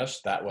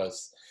Spanish. That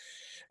was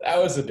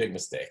a big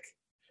mistake.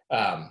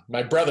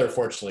 My brother,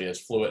 fortunately, is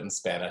fluent in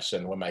Spanish.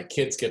 And when my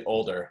kids get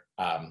older,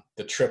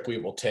 the trip we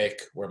will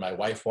take, where my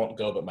wife won't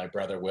go, but my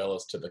brother will,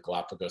 is to the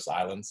Galapagos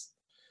Islands,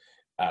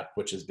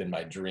 which has been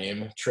my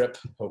dream trip.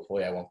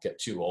 Hopefully I won't get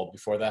too old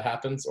before that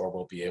happens, or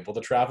we'll be able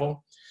to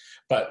travel.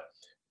 But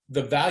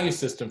the value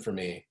system for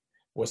me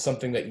was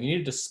something that you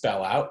needed to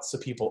spell out so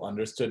people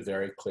understood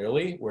very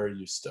clearly where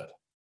you stood.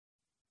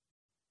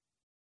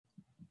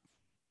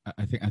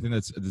 I think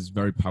that's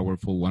very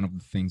powerful. One of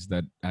the things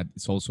that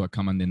it's also a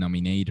common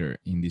denominator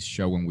in this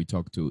show when we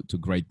talk to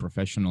great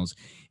professionals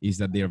is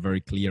that they are very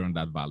clear on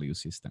that value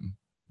system.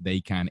 They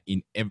can,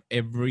 in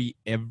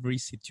every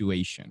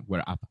situation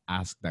where I've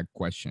asked that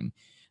question,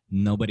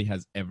 nobody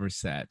has ever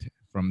said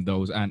from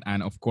those, and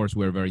of course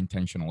we're very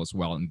intentional as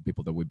well in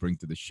people that we bring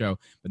to the show,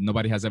 but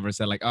nobody has ever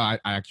said like, oh, I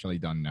actually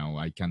don't know,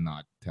 I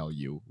cannot tell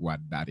you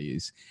what that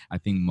is. I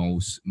think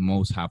most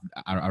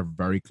are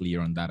very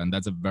clear on that, and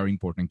that's a very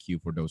important cue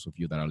for those of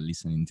you that are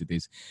listening to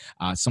this.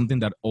 Something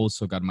that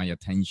also got my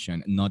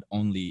attention, not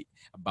only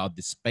about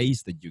the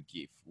space that you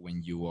give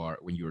when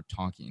you're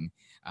talking,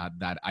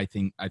 that I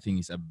think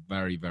is a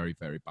very, very,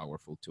 very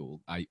powerful tool.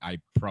 I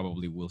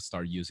probably will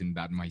start using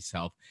that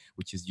myself,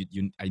 which is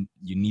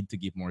you need to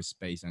give more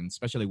space, and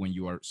especially when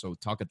you are so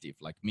talkative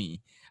like me,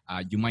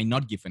 you might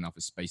not give enough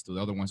space to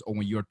the other ones, or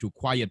when you're too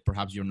quiet,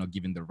 perhaps you're not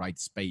giving the right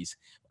space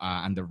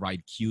and the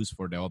right cues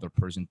for the other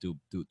person to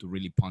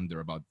really ponder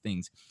about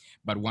things.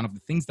 But one of the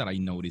things that I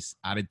noticed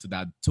added to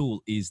that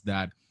tool is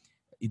that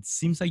it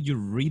seems like your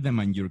rhythm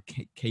and your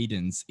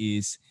cadence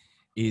is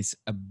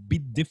a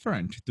bit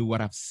different to what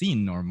I've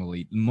seen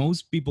normally.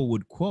 Most people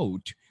would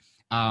quote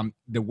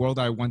the world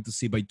I want to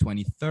see by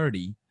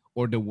 2030,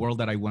 or the world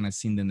that I want to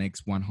see in the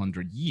next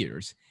 100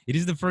 years. It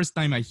is the first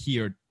time I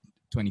hear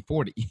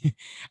 2040.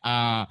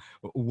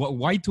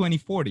 Why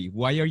 2040?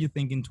 Why are you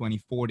thinking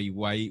 2040?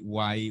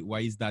 Why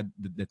is that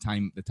the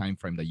time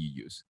frame that you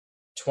use?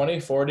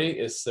 2040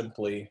 is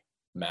simply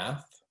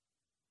math.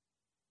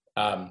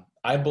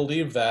 I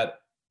believe that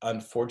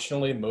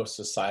unfortunately most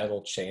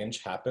societal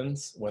change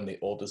happens when the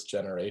oldest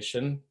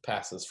generation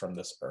passes from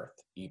this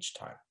earth each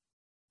time,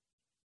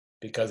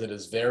 because it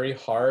is very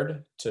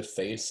hard to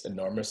face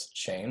enormous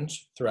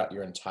change throughout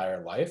your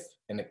entire life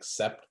and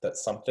accept that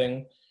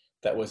something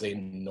that was a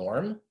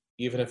norm,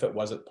 even if it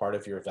wasn't part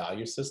of your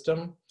value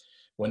system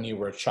when you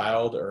were a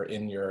child or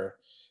in your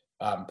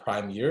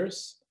prime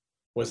years,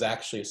 was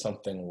actually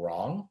something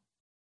wrong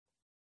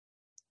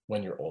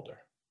when you're older.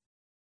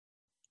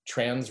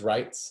 Trans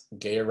rights,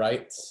 gay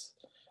rights,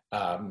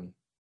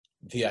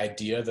 the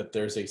idea that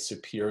there's a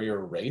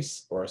superior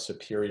race or a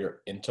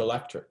superior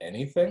intellect or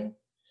anything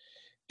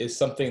is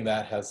something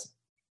that has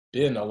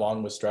been,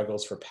 along with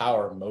struggles for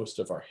power, most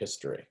of our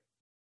history.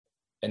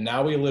 And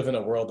now we live in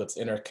a world that's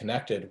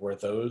interconnected, where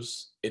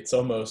it's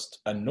almost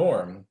a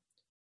norm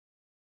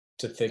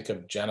to think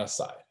of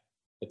genocide.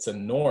 It's a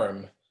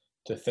norm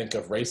to think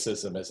of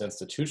racism as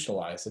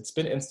institutionalized. It's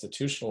been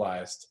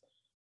institutionalized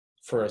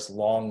for as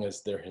long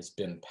as there has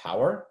been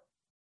power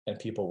and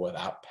people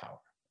without power.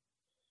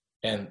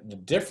 And the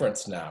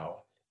difference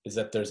now is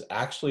that there's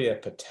actually a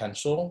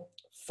potential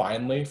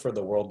finally for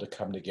the world to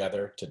come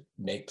together to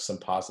make some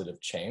positive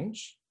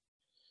change,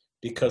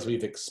 because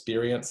we've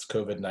experienced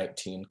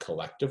COVID-19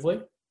 collectively,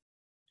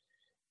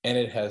 and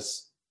it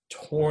has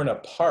torn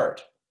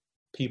apart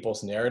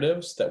people's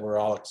narratives that we're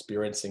all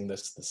experiencing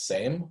this the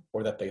same,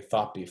 or that they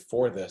thought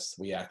before this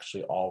we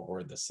actually all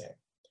were the same.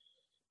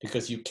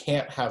 Because you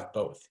can't have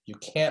both. You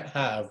can't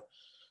have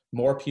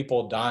more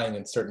people dying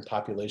in certain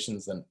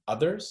populations than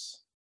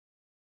others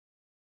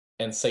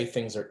and say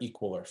things are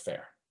equal or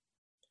fair.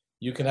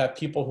 You can have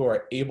people who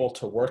are able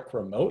to work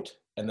remote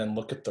and then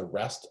look at the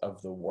rest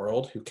of the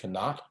world who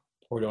cannot,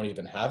 or don't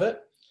even have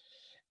it.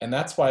 And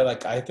that's why,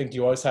 I think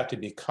you always have to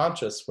be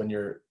conscious when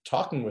you're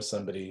talking with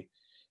somebody.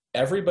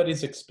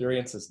 Everybody's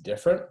experience is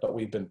different, but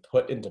we've been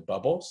put into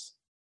bubbles.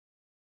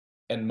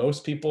 And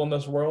most people in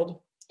this world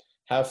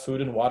have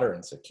food and water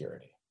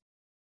insecurity.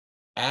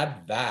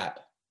 Add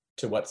that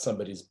to what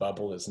somebody's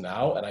bubble is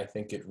now, and I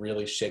think it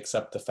really shakes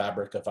up the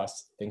fabric of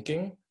us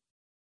thinking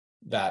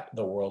that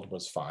the world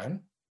was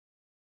fine.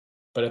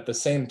 But at the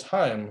same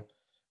time,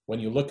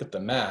 when you look at the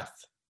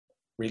math,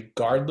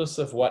 regardless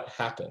of what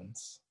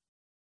happens,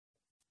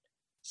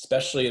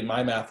 especially in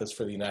my math is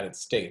for the United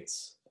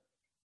States,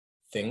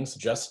 things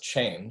just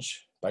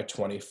change by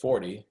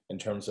 2040 in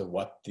terms of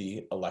what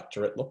the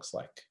electorate looks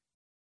like.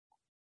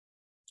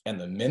 And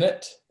the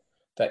minute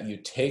that you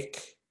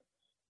take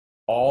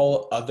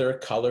all other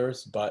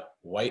colors but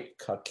white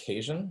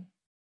Caucasian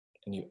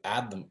and you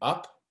add them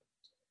up,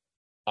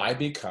 I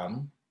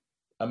become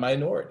a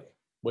minority,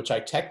 which I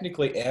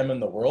technically am in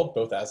the world,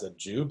 both as a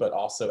Jew, but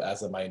also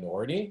as a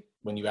minority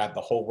when you add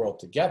the whole world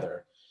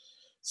together.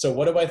 So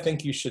what do I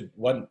think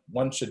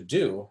one should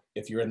do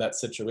if you're in that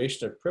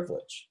situation of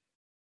privilege?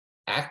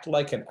 Act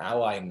like an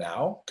ally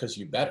now, because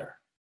you better.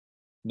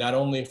 Not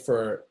only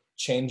for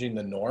changing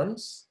the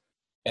norms,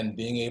 and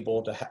being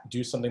able to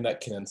do something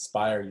that can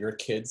inspire your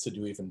kids to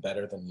do even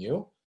better than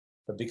you.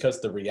 But because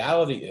the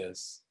reality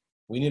is,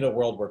 we need a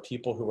world where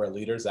people who are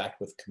leaders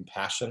act with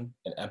compassion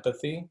and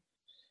empathy.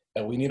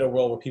 And we need a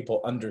world where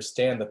people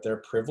understand that their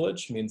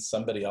privilege means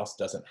somebody else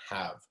doesn't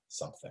have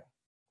something.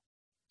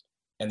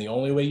 And the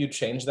only way you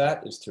change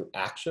that is through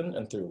action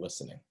and through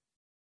listening.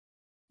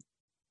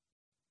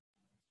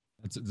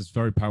 That's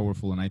very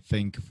powerful. And I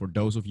think for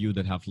those of you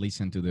that have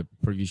listened to the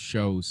previous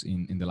shows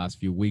in the last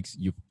few weeks,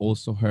 you've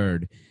also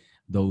heard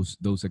those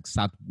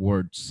exact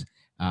words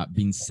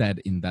being said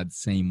in that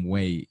same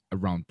way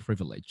around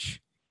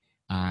privilege.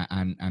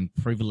 And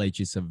privilege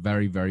is a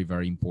very, very,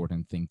 very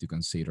important thing to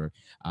consider.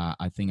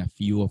 I think a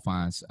few of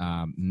us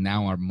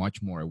now are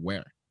much more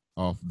aware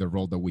of the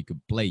role that we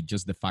could play.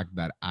 Just the fact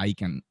that I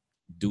can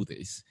do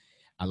this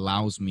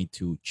allows me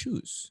to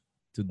choose,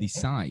 to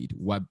decide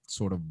what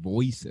sort of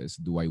voices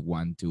do I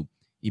want to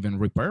even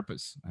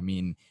repurpose. I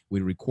mean,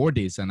 we record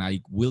this and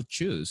I will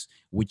choose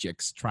which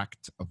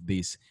extract of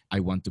this I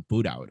want to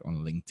put out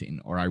on LinkedIn,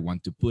 or I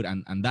want to put,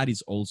 and that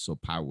is also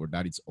power.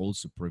 That is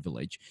also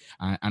privilege.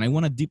 And I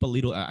want to dip a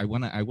little, I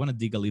want to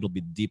dig a little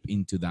bit deep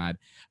into that.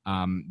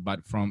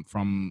 But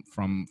from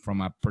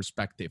a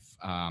perspective,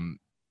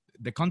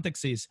 the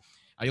context is,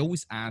 I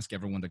always ask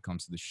everyone that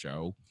comes to the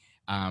show,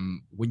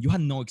 when you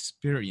had no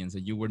experience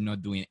and you were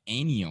not doing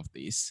any of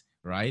this,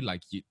 right?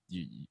 Like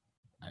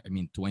I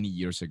mean, 20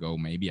 years ago,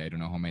 maybe, I don't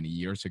know how many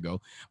years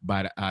ago,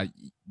 but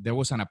there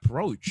was an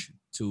approach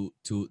to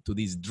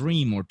this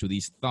dream, or to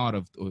this thought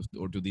of,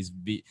 or to this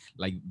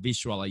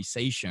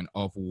visualization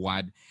of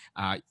what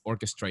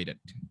orchestrated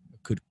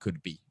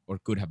could be, or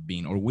could have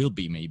been, or will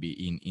be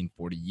maybe in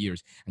 40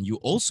 years. And you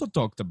also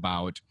talked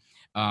about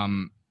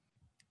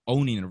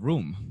owning a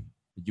room.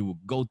 You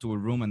would go to a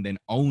room and then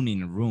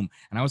owning a room.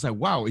 And I was like,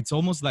 wow, it's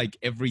almost like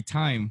every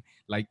time,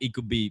 like it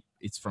could be,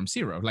 it's from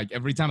zero. Like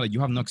every time, like you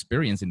have no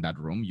experience in that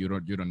room. You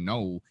don't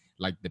know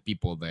like the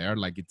people there.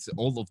 Like it's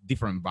all of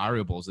different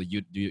variables that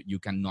you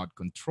cannot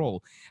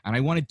control. And I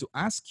wanted to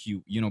ask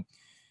you,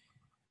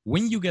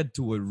 when you get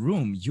to a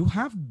room, you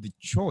have the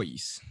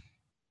choice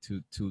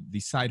to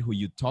decide who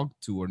you talk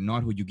to or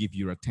not, who you give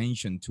your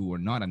attention to or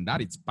not, and that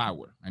is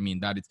power. I mean,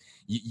 that is,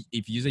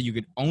 if you say you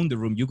could own the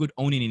room, you could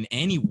own it in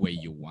any way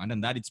you want,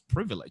 and that is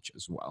privilege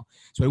as well.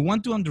 So I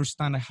want to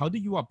understand, how do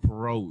you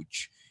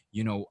approach,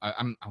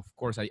 I'm of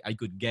course I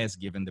could guess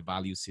given the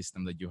value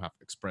system that you have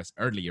expressed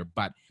earlier,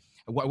 but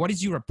what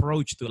is your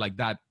approach to like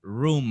that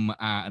room,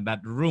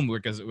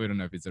 because we don't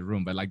know if it's a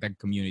room, but like that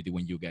community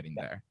when you get in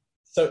there?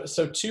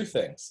 So two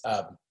things.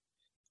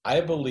 I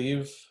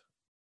believe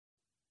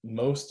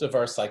most of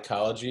our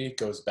psychology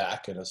goes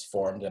back and is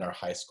formed in our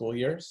high school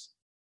years.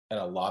 And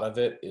a lot of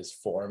it is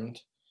formed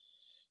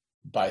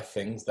by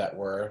things that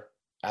were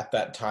at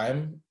that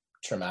time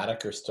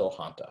traumatic or still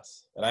haunt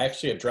us. And I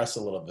actually address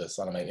a little of this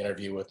on my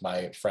interview with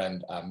my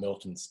friend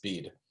Milton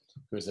Speed,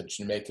 who's a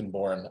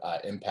Jamaican-born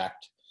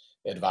impact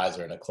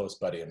advisor and a close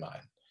buddy of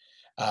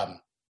mine.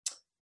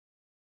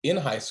 In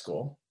high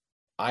school,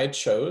 I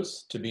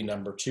chose to be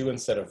number 2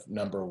 instead of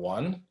number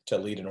 1 to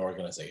lead an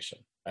organization.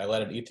 I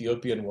led an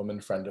Ethiopian woman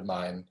friend of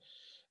mine.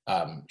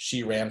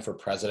 She ran for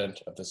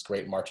president of this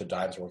great March of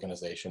Dimes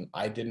organization.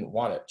 I didn't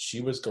want it. She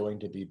was going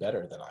to be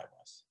better than I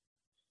was.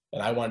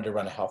 And I wanted to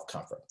run a health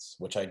conference,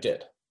 which I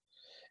did.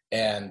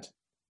 And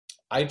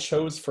I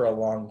chose for a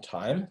long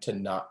time to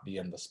not be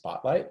in the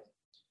spotlight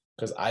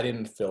because I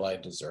didn't feel I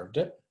deserved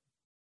it.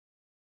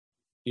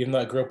 Even though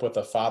I grew up with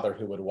a father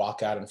who would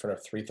walk out in front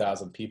of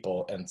 3,000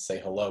 people and say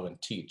hello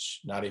and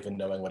teach, not even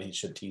knowing what he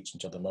should teach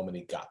until the moment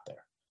he got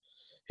there.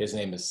 His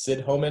name is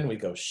Sid Homan. We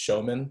go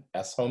Showman,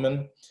 S.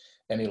 Homan,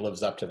 and he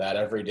lives up to that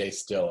every day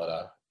still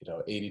at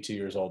 82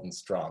 years old and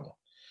strong.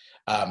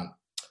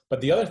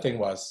 But the other thing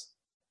was,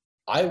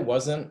 I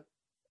wasn't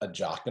a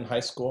jock in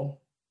high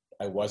school.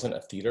 I wasn't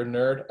a theater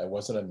nerd. I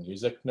wasn't a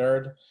music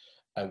nerd.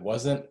 I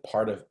wasn't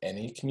part of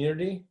any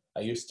community.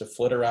 I used to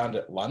flit around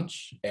at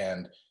lunch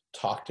and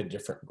talk to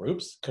different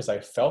groups because I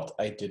felt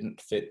I didn't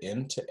fit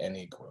into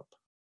any group.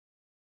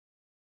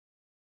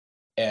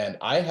 And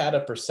I had a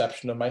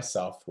perception of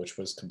myself which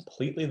was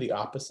completely the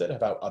opposite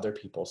of how other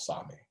people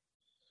saw me.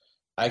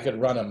 I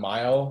could run a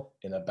mile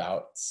in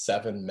about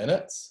 7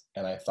 minutes,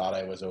 and I thought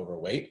I was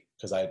overweight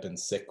because I had been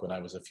sick when I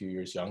was a few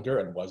years younger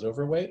and was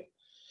overweight.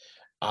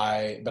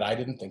 But I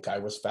didn't think I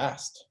was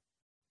fast.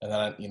 And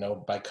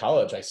then, by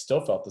college, I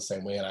still felt the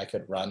same way, and I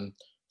could run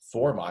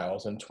 4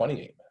 miles in 28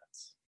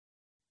 minutes.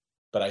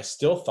 But I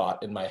still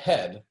thought in my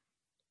head,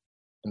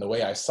 and the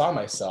way I saw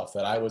myself,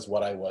 that I was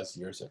what I was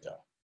years ago.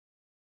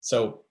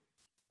 So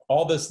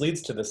all this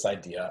leads to this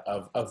idea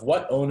of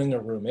what owning a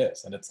room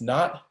is. And it's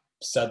not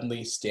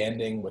suddenly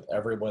standing with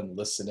everyone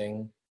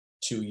listening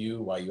to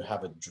you while you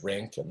have a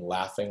drink and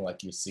laughing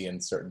like you see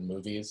in certain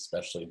movies,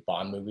 especially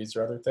Bond movies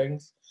or other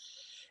things.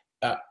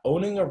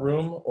 Owning a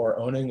room or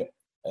owning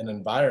an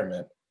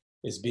environment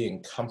is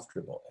being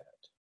comfortable in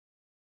it.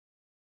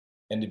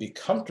 And to be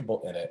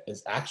comfortable in it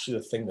is actually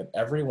the thing that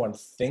everyone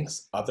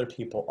thinks other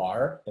people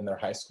are in their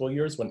high school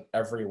years when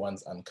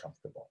everyone's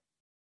uncomfortable.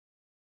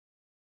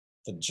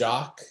 the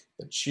jock,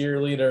 the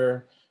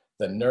cheerleader,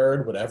 the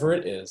nerd, whatever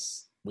it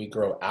is, we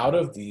grow out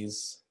of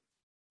these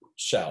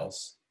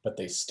shells, but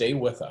they stay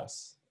with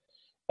us.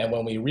 And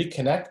when we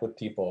reconnect with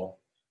people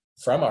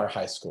from our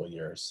high school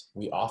years,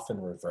 we often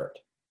revert.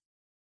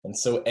 And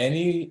so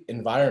any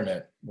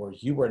environment where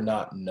you were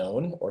not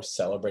known or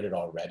celebrated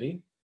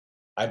already,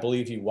 I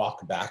believe you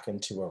walk back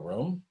into a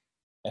room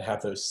and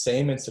have those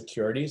same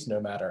insecurities, no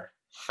matter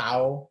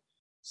how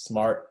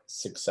smart,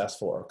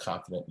 successful, or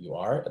confident you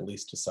are, at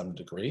least to some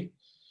degree.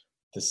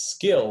 The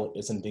skill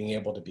is in being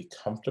able to be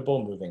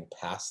comfortable moving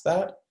past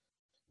that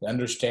and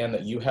understand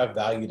that you have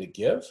value to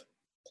give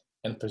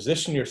and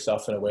position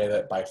yourself in a way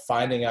that by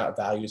finding out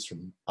values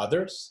from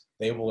others,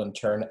 they will in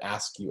turn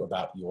ask you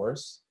about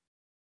yours.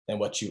 And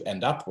what you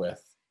end up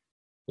with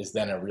is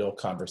then a real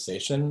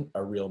conversation,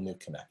 a real new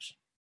connection.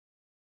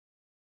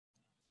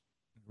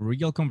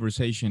 Real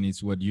conversation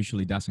is what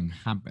usually doesn't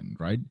happen,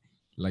 right?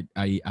 Like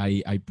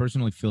I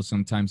personally feel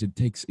sometimes it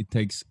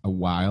takes a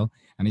while,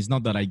 and it's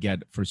not that I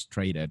get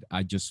frustrated.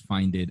 I just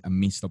find it a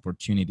missed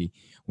opportunity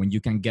when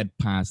you can get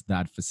past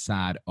that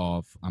facade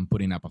of I'm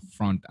putting up a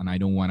front and I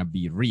don't want to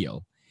be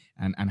real,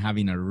 and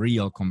having a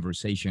real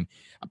conversation.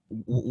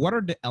 What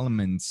are the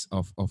elements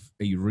of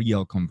a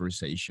real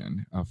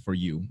conversation for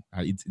you?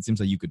 It seems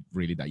like you could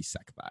really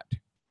dissect that.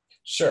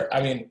 Sure.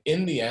 I mean,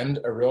 in the end,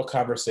 a real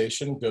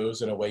conversation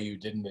goes in a way you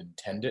didn't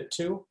intend it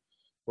to,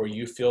 where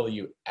you feel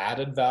you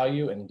added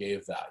value and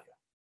gave value.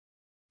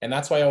 And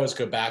that's why I always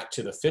go back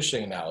to the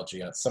fishing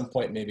analogy. At some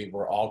point, maybe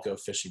we'll all go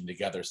fishing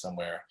together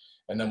somewhere,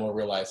 and then we'll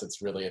realize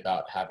it's really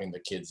about having the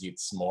kids eat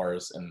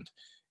s'mores and,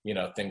 you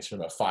know, things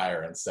from a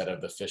fire instead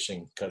of the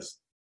fishing, because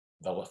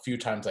the few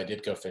times I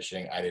did go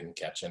fishing, I didn't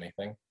catch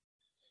anything.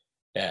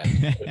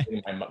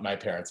 And my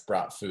parents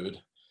brought food.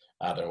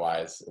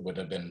 Otherwise, it would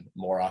have been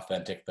more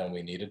authentic than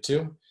we needed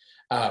to.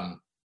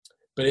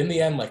 But in the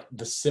end, like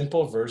the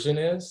simple version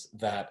is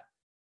that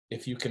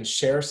if you can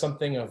share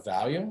something of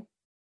value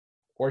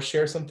or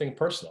share something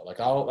personal,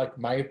 like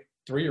my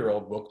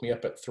 3-year-old woke me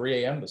up at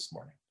 3 a.m. this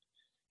morning.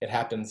 It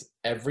happens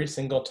every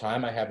single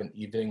time I have an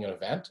evening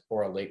event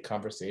or a late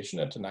conversation.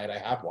 And tonight I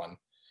have one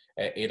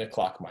at 8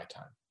 o'clock my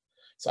time.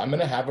 So I'm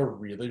going to have a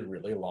really,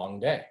 really long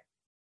day.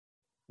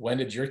 When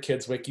did your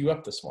kids wake you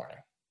up this morning?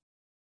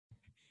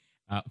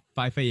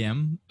 5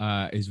 a.m.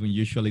 Is when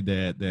usually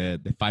the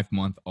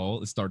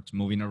 5-month-old starts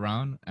moving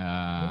around.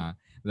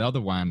 The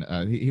other one,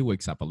 he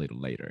wakes up a little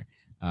later.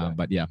 Right.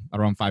 But yeah,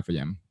 around 5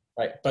 a.m.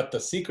 Right. But the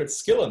secret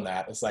skill in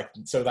that is like,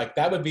 so like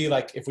that would be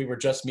like if we were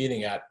just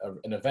meeting at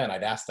an event,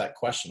 I'd ask that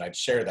question, I'd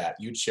share that,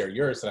 you'd share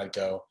yours, and I'd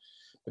go,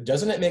 but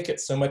doesn't it make it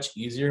so much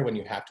easier when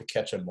you have to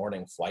catch a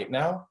morning flight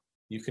now?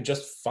 You can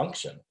just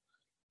function,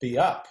 be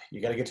up.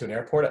 You got to get to an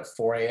airport at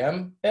 4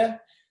 a.m.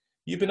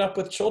 You've been up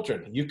with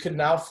children. You could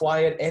now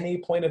fly at any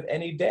point of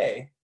any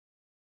day,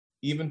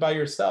 even by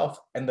yourself,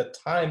 and the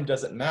time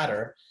doesn't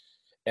matter.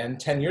 And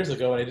 10 years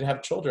ago, when I didn't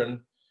have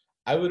children,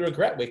 I would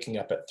regret waking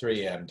up at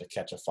 3 a.m. to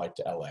catch a flight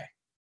to LA.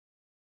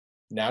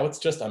 Now it's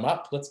just, I'm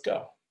up, let's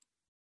go.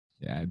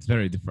 Yeah, it's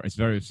very different. It's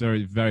very,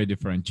 very, very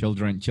different.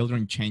 Children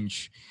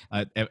change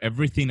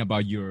everything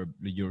about your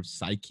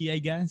psyche, I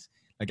guess.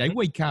 Like I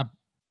wake up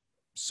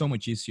so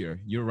much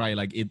easier. You're right.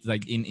 Like it's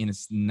like in a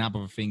snap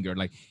of a finger.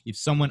 Like if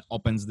someone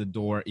opens the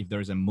door, if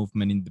there's a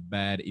movement in the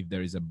bed, if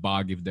there is a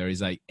bug, if there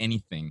is like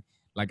anything,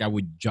 like I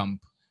would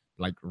jump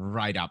like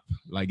right up.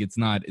 Like it's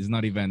not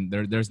even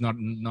there. There's not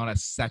a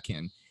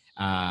second.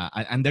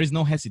 And there's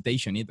no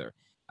hesitation either.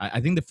 I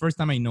think the first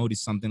time I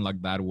noticed something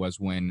like that was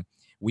when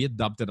we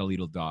adopted a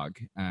little dog.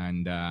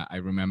 And I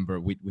remember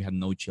we had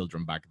no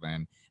children back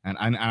then.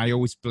 And I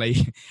always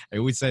I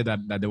always say that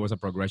there was a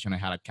progression. I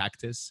had a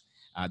cactus.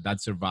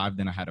 That survived.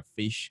 Then I had a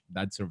fish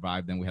that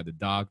survived. Then we had the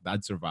dog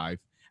that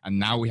survived, and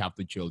now we have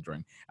 2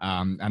 children.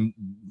 And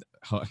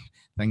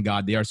thank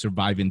God they are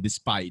surviving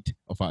despite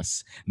of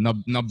us,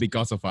 not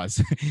because of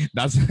us.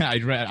 That's I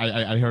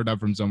heard that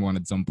from someone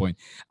at some point.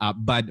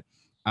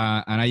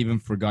 And I even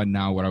forgot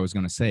now what I was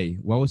gonna say.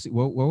 What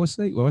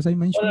was I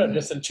mentioning? No,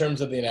 just in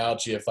terms of the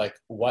analogy of like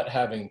what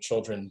having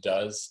children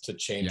does to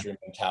change your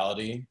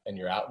mentality and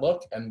your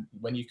outlook, and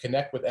when you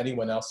connect with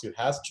anyone else who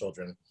has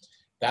children.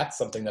 That's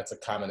something that's a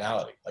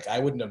commonality. Like I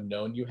wouldn't have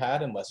known you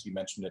had unless you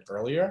mentioned it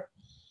earlier.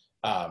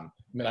 I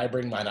mean, I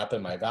bring mine up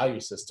in my value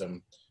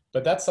system,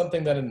 but that's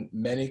something that in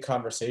many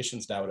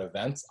conversations now at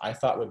events, I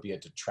thought would be a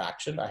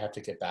detraction. I have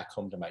to get back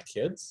home to my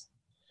kids.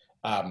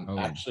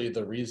 Actually,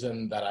 the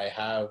reason that I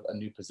have a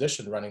new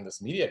position running this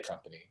media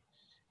company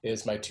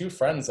is my 2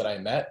 friends that I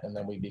met, and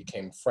then we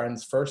became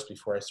friends first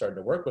before I started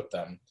to work with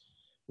them.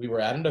 We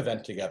were at an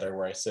event together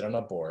where I sit on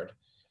a board.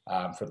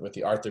 With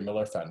the Arthur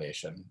Miller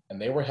Foundation, and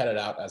they were headed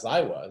out as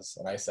I was,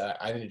 and I said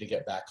I needed to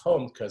get back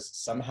home because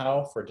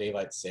somehow for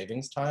daylight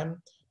savings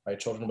time, my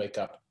children wake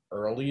up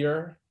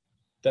earlier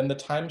than the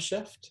time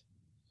shift,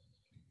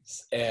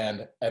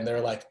 and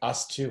they're like,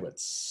 us too.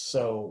 It's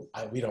so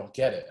we don't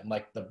get it, and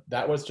like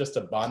that was just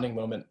a bonding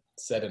moment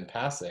said in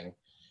passing.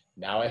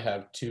 Now I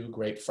have 2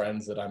 great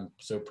friends that I'm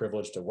so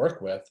privileged to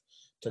work with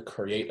to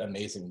create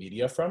amazing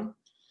media from.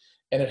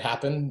 And it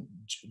happened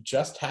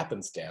just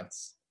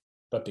happenstance,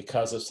 but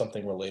because of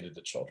something related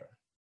to children.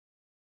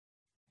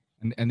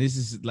 And this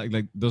is like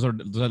those are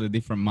the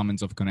different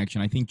moments of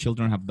connection. I think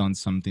children have done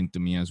something to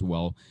me as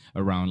well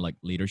around like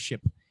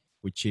leadership,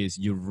 which is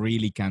you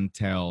really can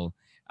tell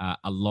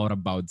a lot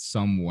about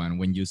someone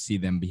when you see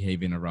them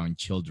behaving around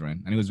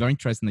children. And it was very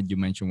interesting that you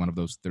mentioned one of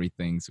those three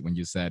things when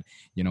you said,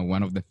 you know,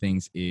 one of the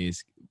things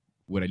is,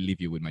 would I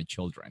leave you with my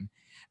children?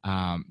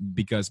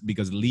 Because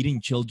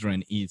leading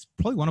children is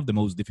probably one of the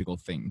most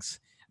difficult things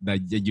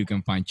that you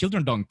can find.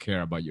 Children don't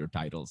care about your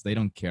titles. They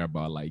don't care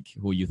about like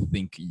who you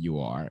think you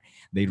are.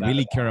 They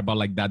really care about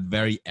like that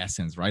very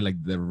essence, right?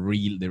 Like the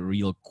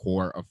real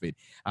core of it.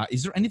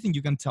 Is there anything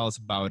you can tell us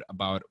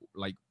about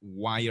like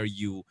why are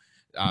you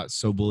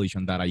so bullish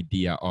on that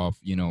idea of,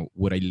 you know,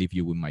 would I leave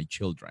you with my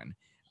children?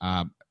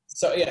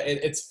 So yeah,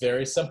 it's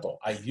very simple.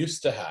 I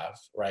used to have,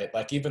 right?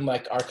 Like even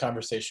like our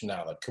conversation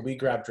now, like, could we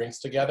grab drinks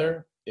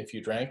together if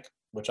you drank,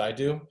 which I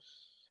do?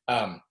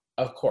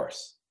 Of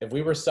course. If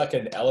we were stuck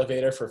in an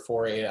elevator for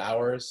 4 or 8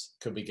 hours,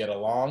 could we get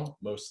along?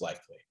 Most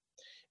likely.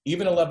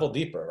 Even a level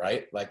deeper,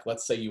 right? Like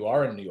let's say you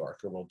are in New York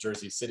or well,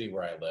 Jersey City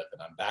where I live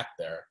and I'm back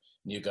there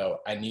and you go,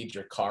 I need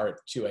your car at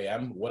 2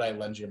 a.m. Would I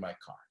lend you my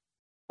car?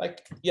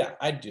 Like, yeah,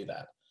 I'd do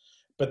that.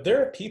 But there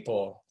are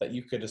people that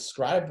you could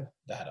describe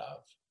that of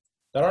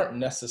that aren't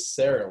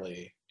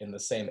necessarily in the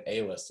same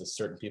A-list as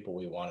certain people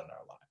we want in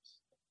our lives.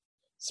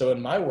 So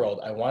in my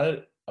world, I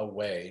wanted a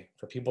way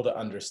for people to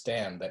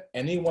understand that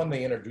anyone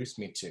they introduce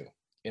me to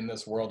in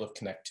this world of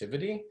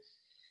connectivity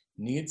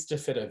needs to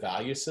fit a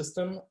value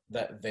system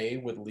that they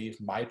would leave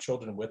my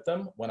children with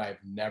them when I've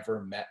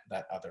never met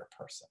that other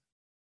person.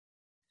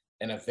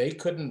 And if they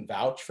couldn't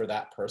vouch for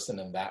that person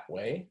in that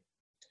way,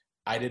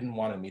 I didn't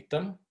want to meet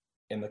them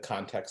in the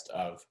context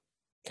of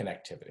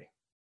connectivity.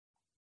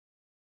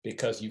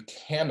 Because you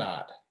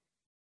cannot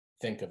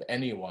think of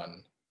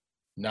anyone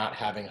not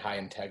having high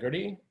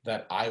integrity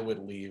that I would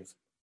leave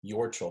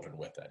your children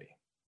with, Eddie.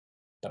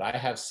 But I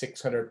have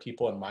 600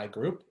 people in my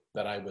group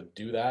that I would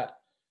do that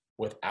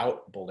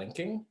without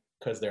blinking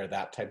because they're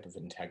that type of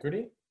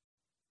integrity.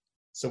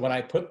 So when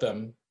I put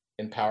them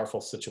in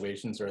powerful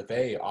situations, or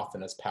they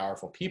often as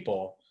powerful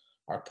people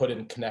are put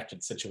in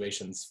connected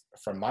situations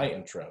from my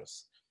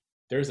intros,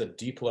 there's a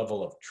deep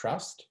level of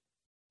trust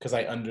because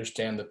I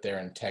understand that their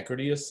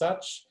integrity is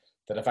such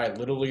that if I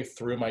literally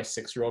threw my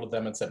 6-year-old at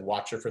them and said,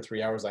 watch her for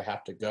 3 hours, I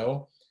have to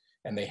go,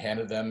 and they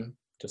handed them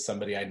to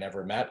somebody I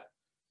never met,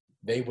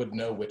 they would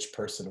know which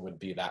person would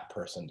be that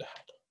person to help.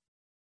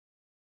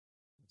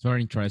 It's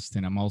very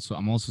interesting. I'm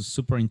also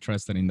super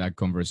interested in that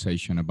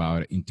conversation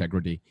about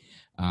integrity,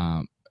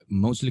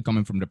 mostly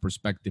coming from the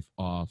perspective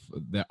of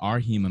there are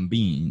human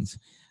beings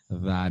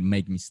that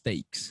make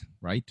mistakes,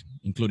 right?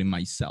 Including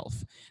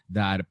myself,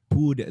 that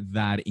put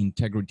that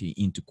integrity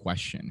into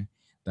question,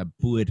 that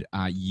put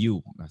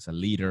you as a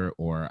leader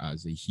or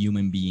as a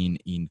human being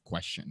in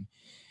question.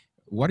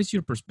 What is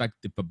your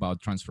perspective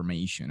about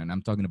transformation? And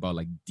I'm talking about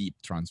like deep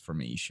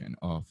transformation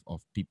of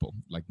people.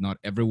 Like not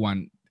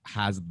everyone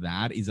has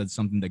that. Is that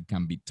something that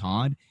can be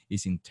taught?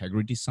 Is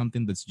integrity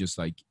something that's just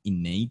like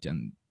innate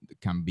and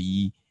can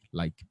be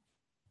like,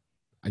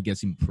 I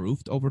guess,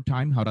 improved over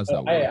time? How does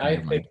that work? I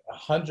think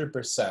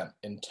 100%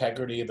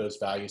 integrity, those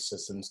value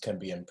systems can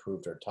be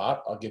improved or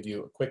taught. I'll give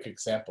you a quick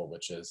example,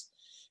 which is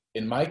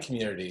in my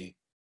community,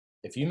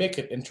 if you make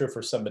an intro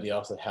for somebody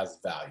else that has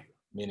value,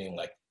 meaning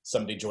like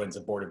somebody joins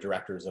the board of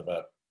directors of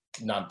a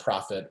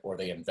nonprofit or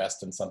they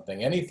invest in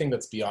something, anything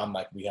that's beyond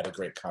like we had a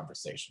great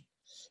conversation,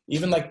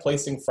 even like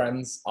placing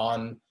friends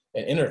on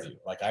an interview.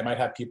 Like I might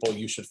have people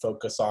you should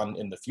focus on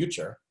in the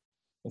future,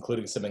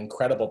 including some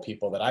incredible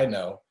people that I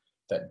know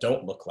that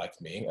don't look like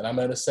me, and I'm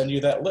going to send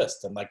you that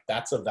list. And like,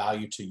 that's a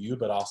value to you,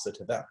 but also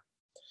to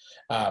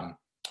them.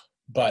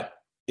 But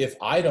if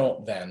I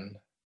don't then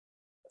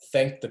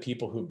thank the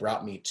people who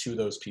brought me to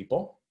those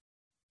people,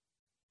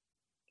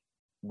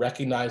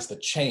 recognize the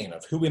chain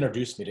of who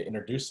introduced me to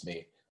introduce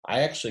me,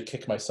 I actually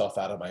kick myself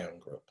out of my own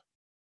group.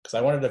 Because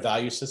I wanted a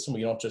value system where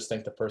you don't just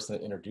thank the person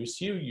that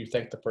introduced you, you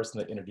thank the person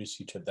that introduced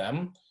you to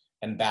them,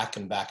 and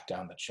back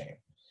down the chain.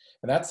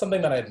 And that's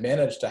something that I've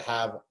managed to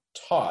have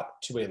taught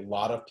to a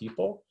lot of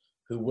people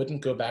who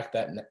wouldn't go back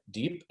that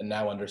deep and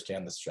now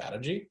understand the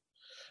strategy.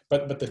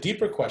 But the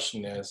deeper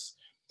question is,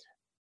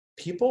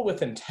 people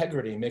with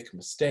integrity make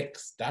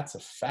mistakes. That's a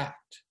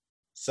fact.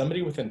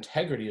 Somebody with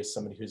integrity is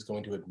somebody who's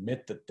going to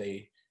admit that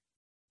they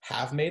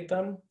have made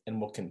them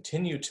and will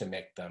continue to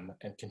make them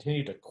and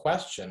continue to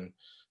question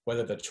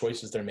whether the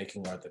choices they're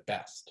making are the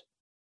best.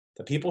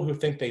 The people who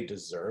think they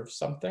deserve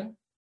something,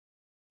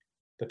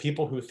 the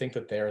people who think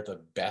that they're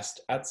the best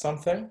at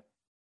something,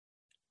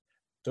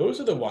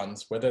 those are the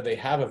ones, whether they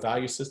have a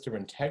value system or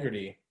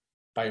integrity,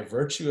 by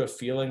virtue of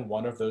feeling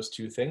one of those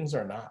two things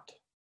or not.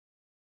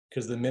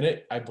 Because the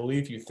minute I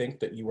believe you think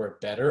that you are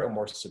better or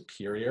more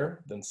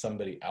superior than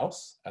somebody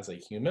else as a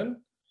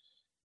human,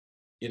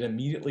 it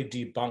immediately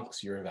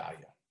debunks your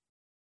value.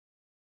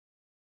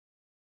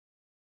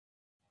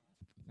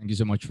 Thank you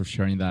so much for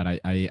sharing that.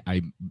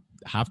 I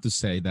have to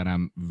say that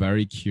I'm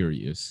very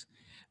curious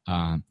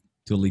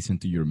to to listen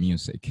to your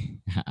music.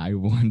 I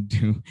want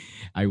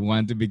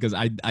to because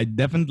I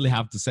definitely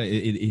have to say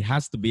it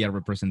has to be a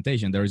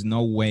representation. There is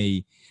no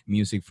way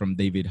music from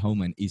David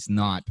Homan is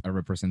not a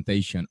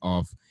representation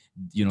of,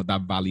 you know,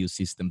 that value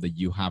system that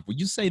you have.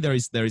 Would you say there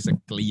is a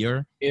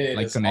clear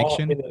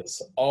connection? It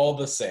is all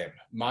the same.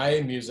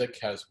 My music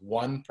has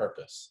one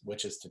purpose,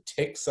 which is to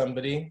take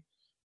somebody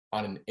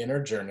on an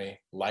inner journey,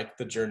 like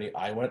the journey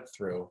I went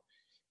through,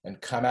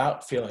 and come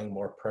out feeling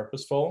more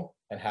purposeful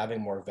and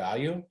having more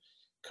value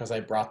because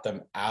I brought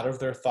them out of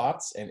their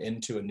thoughts and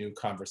into a new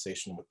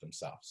conversation with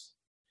themselves.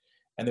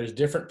 And there's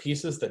different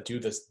pieces that do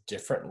this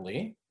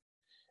differently.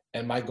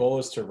 And my goal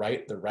is to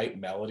write the right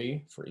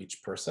melody for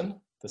each person.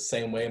 The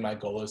same way my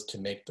goal is to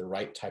make the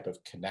right type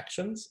of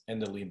connections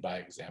and to lead by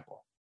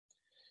example.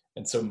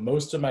 And so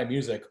most of my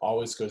music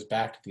always goes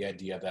back to the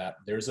idea that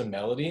there's a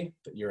melody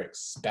that you're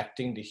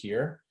expecting to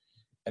hear.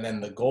 And then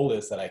the goal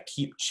is that I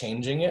keep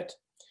changing it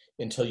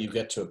until you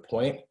get to a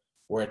point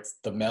where it's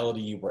the melody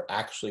you were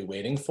actually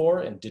waiting for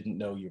and didn't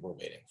know you were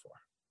waiting for.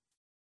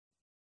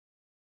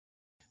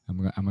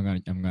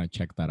 I'm gonna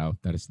check that out.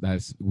 That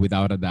is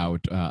without a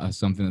doubt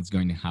something that's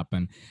going to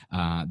happen.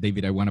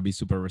 David, I want to be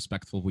super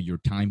respectful with your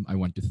time. I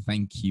want to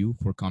thank you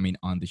for coming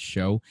on the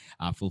show,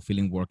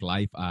 Fulfilling Work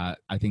Life.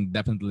 I think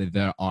definitely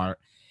there are,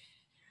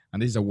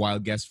 and this is a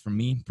wild guess for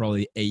me,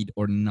 probably 8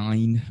 or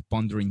 9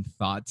 pondering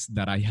thoughts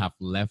that I have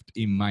left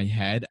in my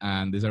head,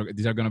 and these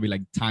are going to be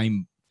like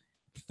time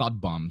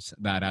thought bombs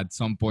that at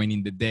some point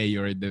in the day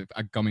or in the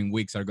upcoming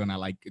weeks are going to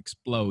like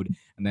explode,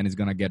 and then it's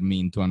going to get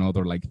me into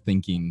another like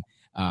thinking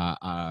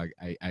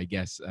I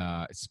guess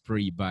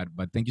spree. But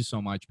thank you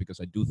so much, because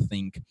I do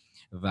think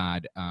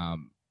that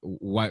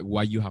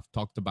what you have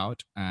talked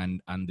about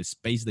and the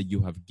space that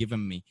you have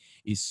given me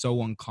is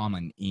so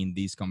uncommon in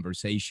these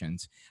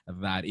conversations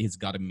that it's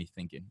gotten me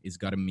thinking. It's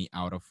gotten me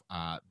out of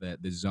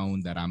the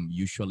zone that I'm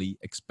usually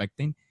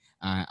expecting.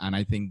 And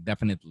I think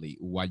definitely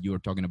what you're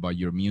talking about,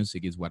 your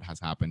music, is what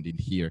has happened in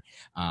here.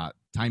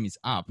 Time is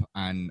up,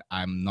 and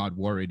I'm not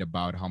worried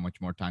about how much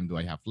more time do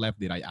I have left.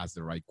 Did I ask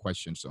the right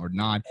questions or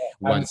not?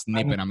 What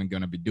snippet I'm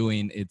going to be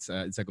doing? It's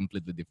a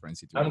completely different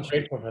situation. I'm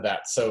grateful for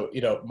that. So,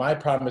 you know, my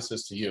promise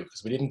is to you,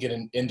 because we didn't get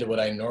into what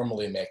I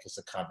normally make as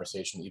a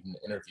conversation, even an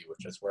interview,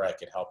 which is where I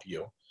can help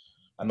you.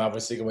 I'm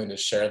obviously going to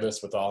share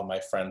this with all my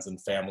friends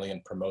and family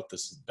and promote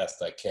this as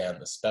best I can,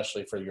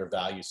 especially for your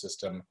value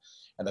system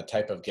and the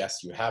type of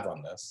guests you have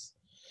on this.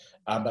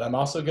 But I'm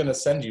also going to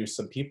send you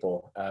some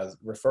people as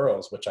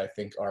referrals, which I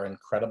think are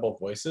incredible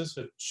voices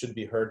that should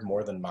be heard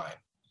more than mine.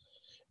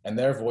 And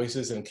they're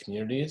voices in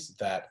communities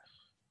that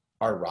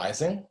are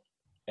rising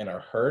and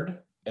are heard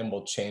and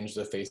will change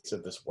the face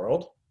of this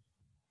world.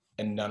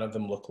 And none of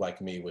them look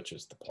like me, which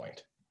is the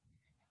point.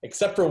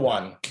 Except for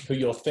one who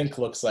you'll think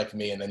looks like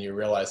me, and then you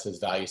realize his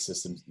value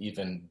system's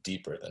even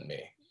deeper than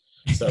me.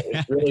 So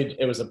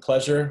it was a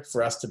pleasure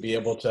for us to be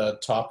able to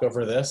talk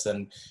over this.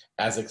 And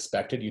as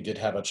expected, you did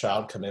have a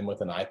child come in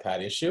with an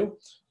iPad issue,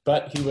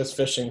 but he was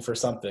fishing for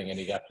something and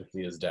he got to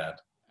see his dad.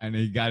 And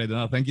he got it.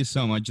 No, thank you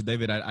so much,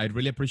 David. I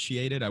really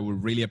appreciate it. I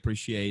would really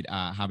appreciate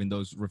having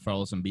those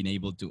referrals and being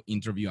able to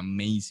interview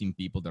amazing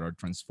people that are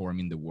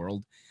transforming the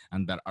world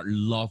and that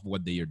love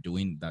what they are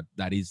doing.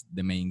 That is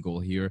the main goal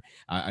here.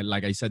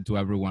 Like I said to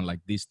everyone,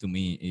 like this to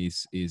me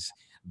is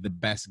the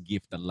best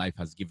gift that life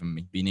has given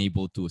me, being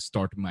able to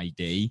start my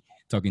day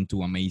talking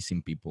to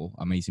amazing people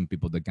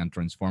that can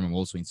transform and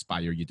also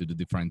inspire you to do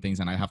different things.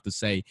 And I have to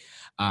say,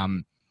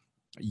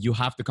 you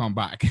have to come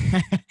back.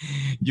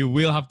 You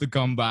will have to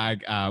come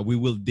back. We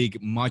will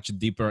dig much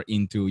deeper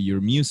into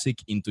your music,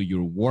 into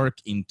your work,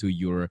 into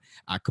your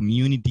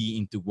community,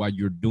 into what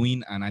you're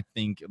doing. And I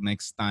think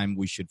next time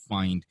we should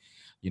find,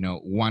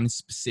 one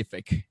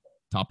specific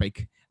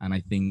topic. And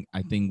I think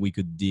we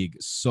could dig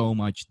so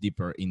much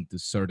deeper into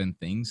certain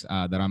things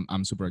that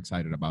I'm super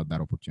excited about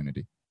that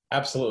opportunity.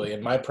 Absolutely.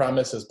 And my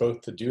promise is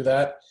both to do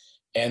that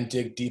and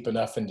dig deep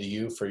enough into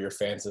you for your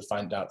fans to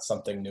find out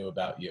something new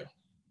about you.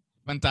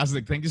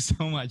 Fantastic. Thank you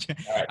so much.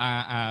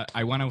 Right.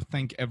 I want to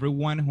thank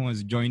everyone who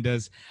has joined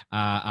us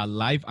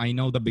live. I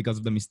know that because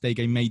of the mistake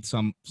I made,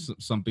 some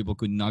people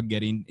could not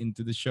get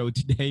into the show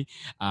today.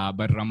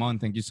 But Ramon,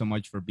 thank you so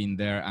much for being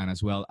there. And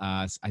as well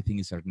as, I think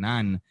it's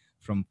Hernan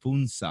from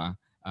Funza,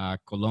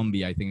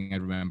 Colombia. I think I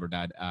remember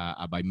that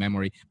by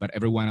memory. But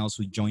everyone else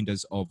who joined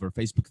us over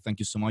Facebook, thank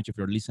you so much. If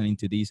you're listening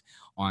to this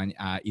on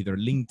either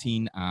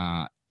LinkedIn,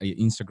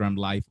 Instagram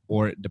Live,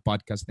 or the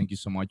podcast, thank you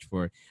so much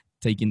for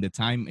taking the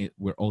time.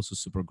 We're also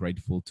super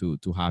grateful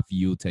to have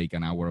you take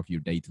an hour of your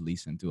day to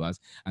listen to us.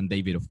 And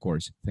David, of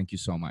course, thank you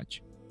so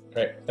much.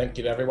 Great. Thank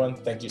you to everyone.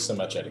 Thank you so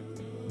much, Eddie.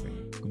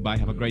 Goodbye.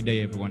 Have a great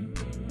day, everyone.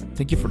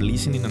 Thank you for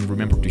listening, and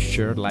remember to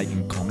share, like,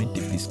 and comment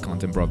if this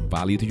content brought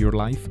value to your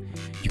life.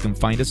 You can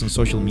find us on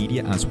social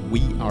media as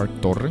We Are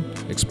Torre.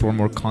 Explore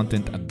more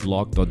content at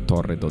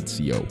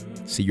blog.torre.co.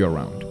 See you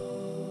around.